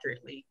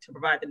accurately, to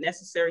provide the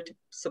necessary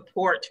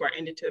support to our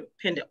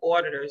independent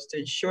auditors to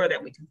ensure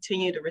that we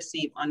continue to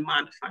receive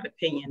unmodified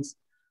opinions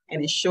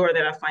and ensure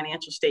that our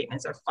financial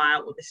statements are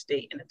filed with the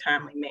state in a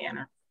timely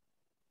manner.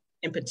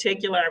 In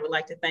particular, I would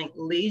like to thank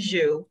Lee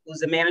Zhu, who's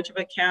the manager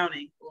of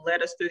accounting, who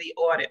led us through the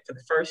audit for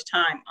the first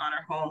time on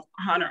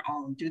her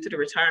own due to the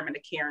retirement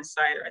of Karen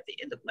Sider at the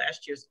end of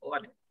last year's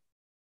audit.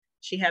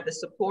 She had the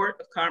support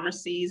of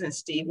Commerce Seas and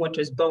Steve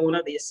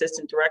Winters-Bona, the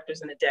assistant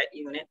directors in the debt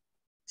unit,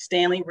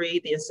 Stanley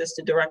Reed, the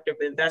assistant director of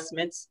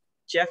investments,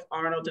 Jeff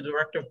Arnold, the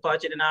director of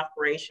budget and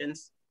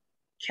operations,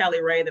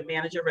 Kelly Ray, the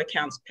manager of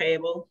accounts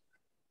payable,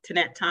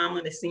 Tanette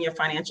Tomlin, the senior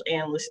financial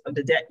analyst of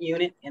the debt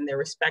unit, and their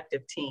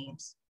respective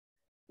teams.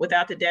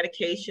 Without the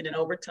dedication and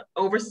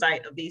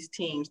oversight of these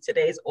teams,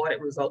 today's audit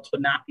results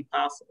would not be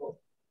possible.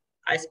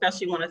 I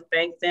especially want to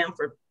thank them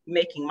for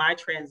making my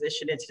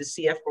transition into the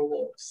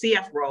CFO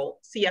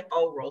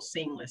role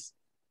seamless.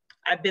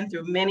 I've been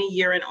through many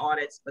year-end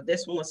audits, but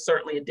this one was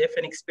certainly a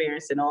different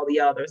experience than all the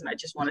others. And I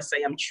just want to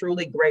say I'm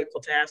truly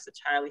grateful to have such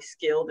highly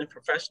skilled and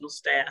professional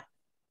staff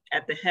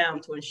at the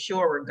helm to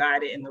ensure we're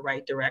guided in the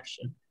right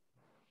direction.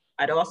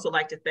 I'd also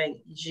like to thank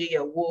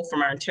Gia Wu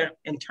from our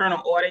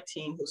internal audit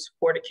team who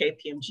supported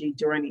KPMG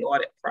during the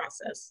audit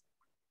process.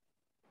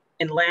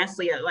 And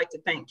lastly, I'd like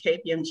to thank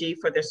KPMG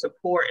for their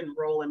support and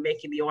role in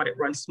making the audit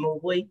run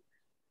smoothly.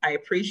 I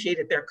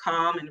appreciated their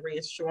calm and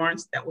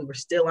reassurance that we were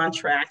still on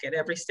track at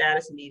every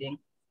status meeting,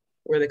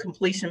 where the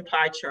completion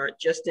pie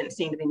chart just didn't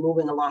seem to be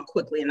moving along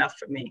quickly enough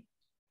for me.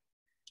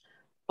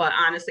 But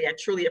honestly, I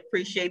truly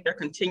appreciate their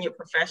continued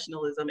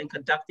professionalism in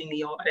conducting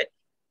the audit.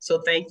 So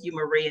thank you,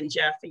 Marie and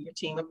Jeff, and your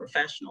team of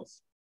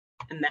professionals.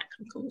 And that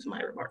concludes my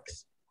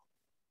remarks.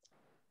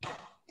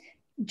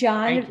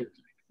 John,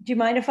 do you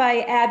mind if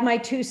I add my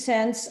 2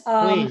 cents?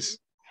 Please.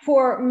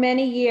 For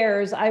many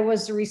years, I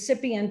was the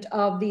recipient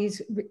of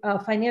these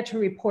financial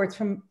reports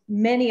from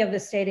many of the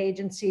state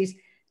agencies.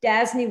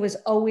 DASNY was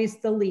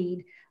always the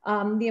lead.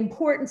 The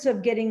importance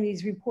of getting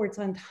these reports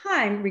on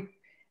time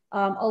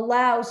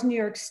allows New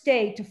York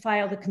State to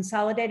file the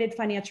consolidated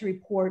financial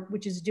report,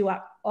 which is due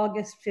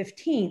August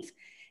 15th.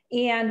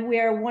 And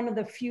we're one of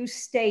the few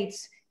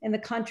states in the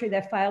country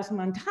that files them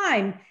on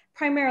time,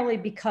 primarily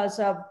because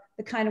of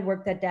the kind of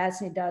work that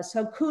DASNY does.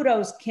 So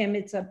kudos, Kim.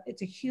 It's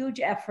a huge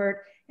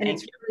effort, and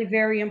it's really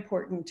very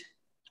important.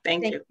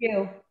 Thank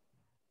you.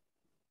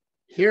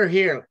 Hear,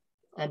 hear.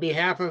 On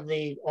behalf of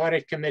the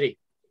audit committee.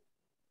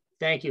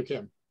 Thank you,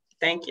 Kim.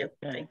 Thank you.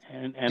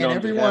 And on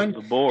everyone, behalf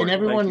of the board, and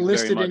everyone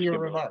listed much, in your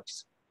Kim.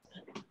 remarks.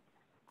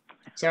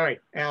 Sorry,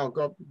 Al,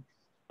 go.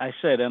 I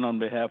said, and on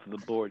behalf of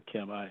the board,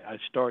 Kim, I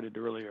started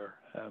earlier.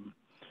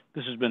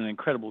 This has been an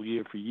incredible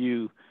year for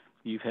you.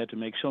 You've had to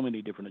make so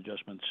many different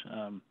adjustments.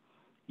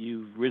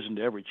 You've risen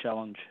to every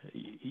challenge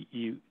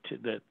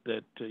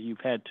that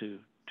you've had to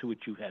which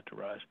you've had to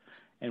rise.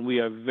 And we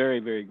are very,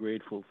 very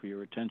grateful for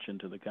your attention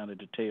to the kind of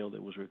detail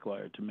that was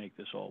required to make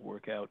this all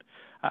work out.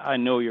 I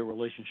know your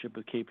relationship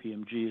with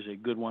KPMG is a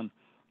good one.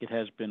 It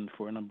has been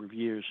for a number of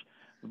years,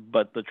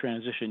 but the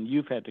transition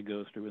you've had to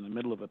go through in the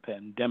middle of a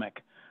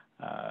pandemic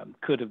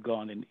could have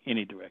gone in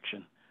any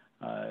direction.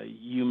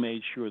 You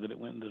made sure that it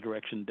went in the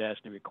direction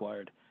DASNY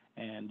required,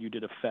 and you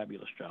did a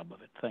fabulous job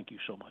of it. Thank you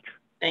so much.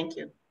 Thank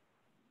you.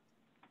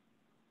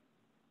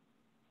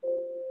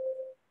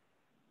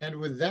 And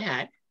with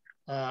that,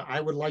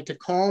 I would like to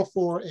call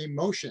for a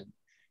motion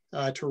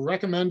to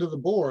recommend to the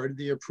board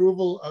the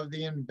approval of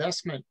the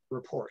investment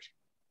report.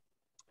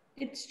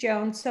 It's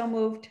Joan, so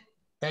moved.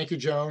 Thank you,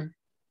 Joan.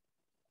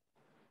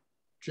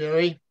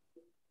 Jerry?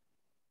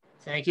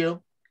 Thank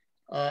you.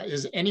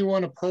 Is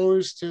anyone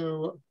opposed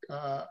to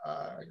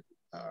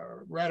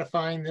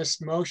ratifying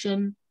this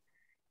motion?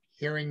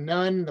 Hearing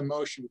none, the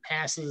motion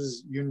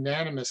passes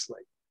unanimously.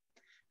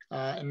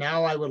 And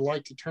now I would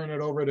like to turn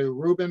it over to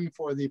Ruben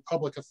for the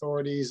Public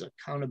Authorities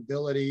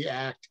Accountability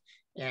Act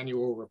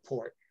annual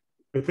report.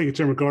 Thank you,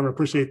 Chairman Garner. I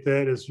appreciate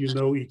that. As you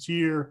know, each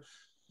year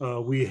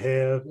we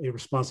have a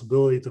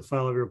responsibility to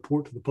file a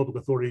report to the Public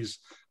Authorities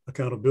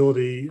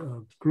Accountability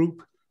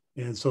Group.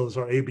 And so it's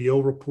our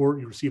ABO report.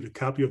 You received a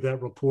copy of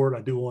that report.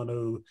 I do want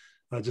to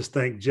just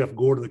thank Jeff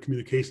Gordon, the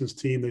communications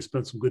team. They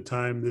spent some good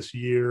time this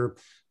year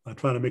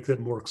trying to make that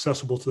more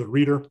accessible to the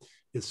reader.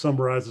 It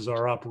summarizes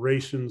our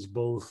operations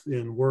both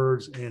in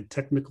words and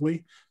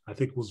technically. I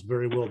think it was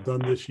very well done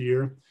this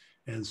year.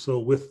 And so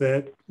with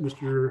that,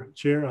 Mr.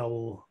 Chair, I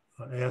will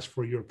ask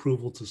for your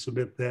approval to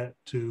submit that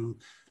to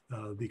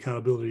the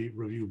Accountability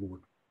Review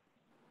Board.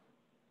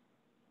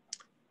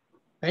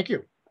 Thank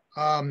you.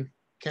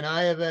 Can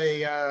I have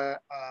a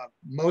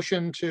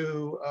motion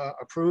to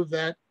approve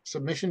that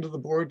submission to the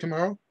board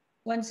tomorrow?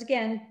 Once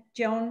again,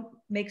 Joan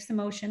makes the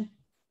motion.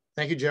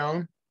 Thank you,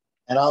 Joan.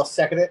 And I'll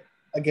second it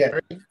again.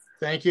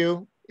 Thank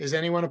you. Is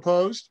anyone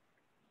opposed?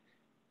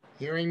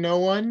 Hearing no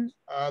one,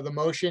 the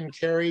motion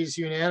carries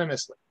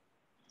unanimously.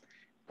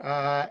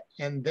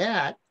 And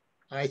that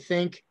I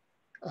think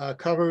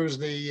covers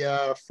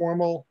the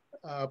formal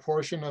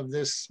portion of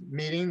this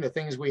meeting, the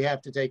things we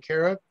have to take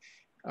care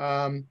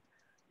of.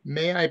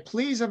 May I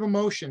please have a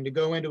motion to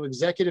go into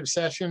executive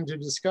session to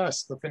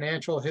discuss the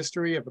financial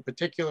history of a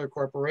particular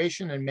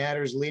corporation and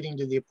matters leading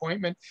to the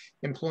appointment,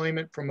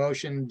 employment,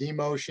 promotion,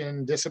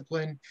 demotion,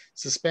 discipline,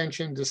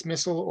 suspension,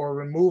 dismissal, or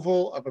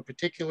removal of a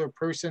particular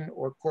person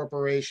or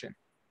corporation?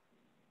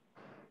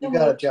 You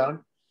got it,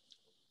 John.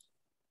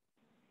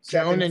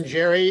 Joan and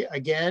Jerry,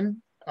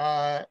 again,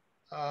 let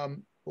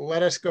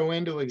us go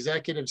into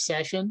executive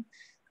session.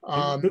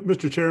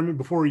 Mr. Chairman,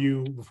 before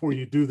you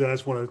do that, I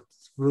just want to,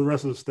 for the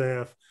rest of the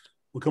staff,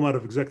 we'll come out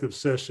of executive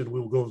session. We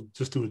will go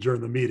just to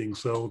adjourn the meeting.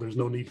 So there's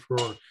no need for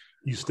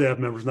you staff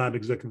members not in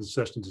executive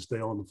session to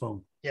stay on the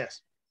phone.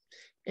 Yes.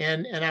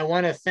 And I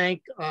want to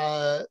thank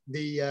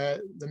the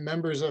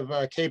members of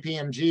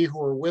KPMG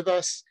who are with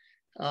us.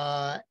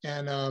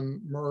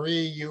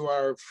 Marie, you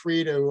are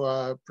free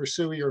to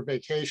pursue your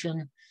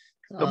vacation.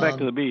 Go back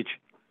to the beach.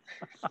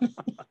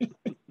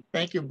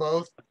 Thank you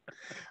both.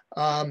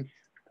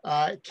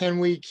 Can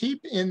we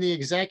keep in the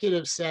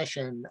executive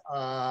session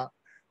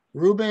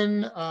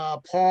Ruben,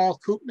 Paul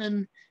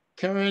Koopman,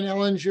 Karen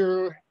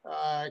Ellinger,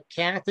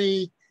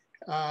 Kathy,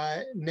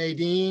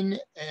 Nadine,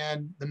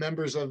 and the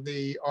members of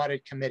the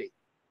audit committee?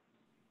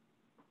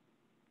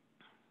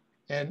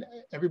 And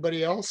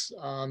everybody else,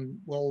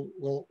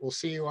 we'll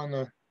see you on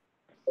the.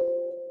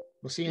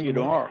 We'll see you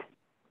tomorrow.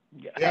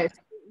 Yeah. Okay,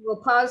 so we'll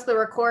pause the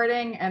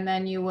recording and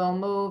then you will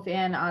move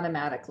in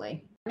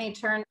automatically. Let me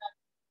turn.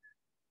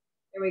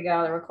 Here we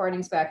go. The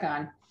recording's back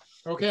on.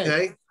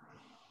 Okay.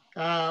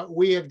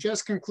 We have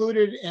just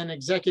concluded an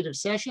executive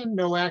session.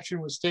 No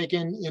action was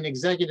taken in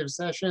executive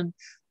session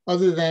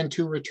other than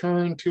to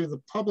return to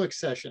the public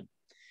session.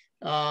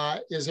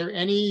 Is there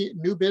any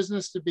new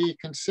business to be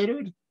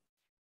considered?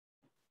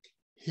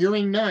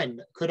 Hearing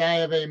none, could I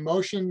have a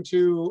motion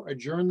to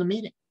adjourn the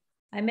meeting?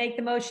 I make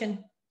the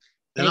motion.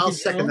 And I'll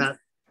second that.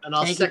 And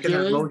I'll second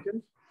that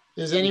motion.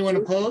 Is anyone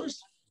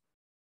opposed?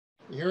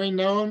 Hearing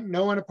no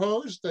one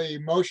opposed, the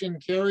motion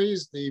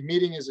carries. The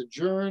meeting is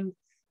adjourned.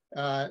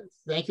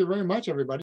 Thank you very much, everybody.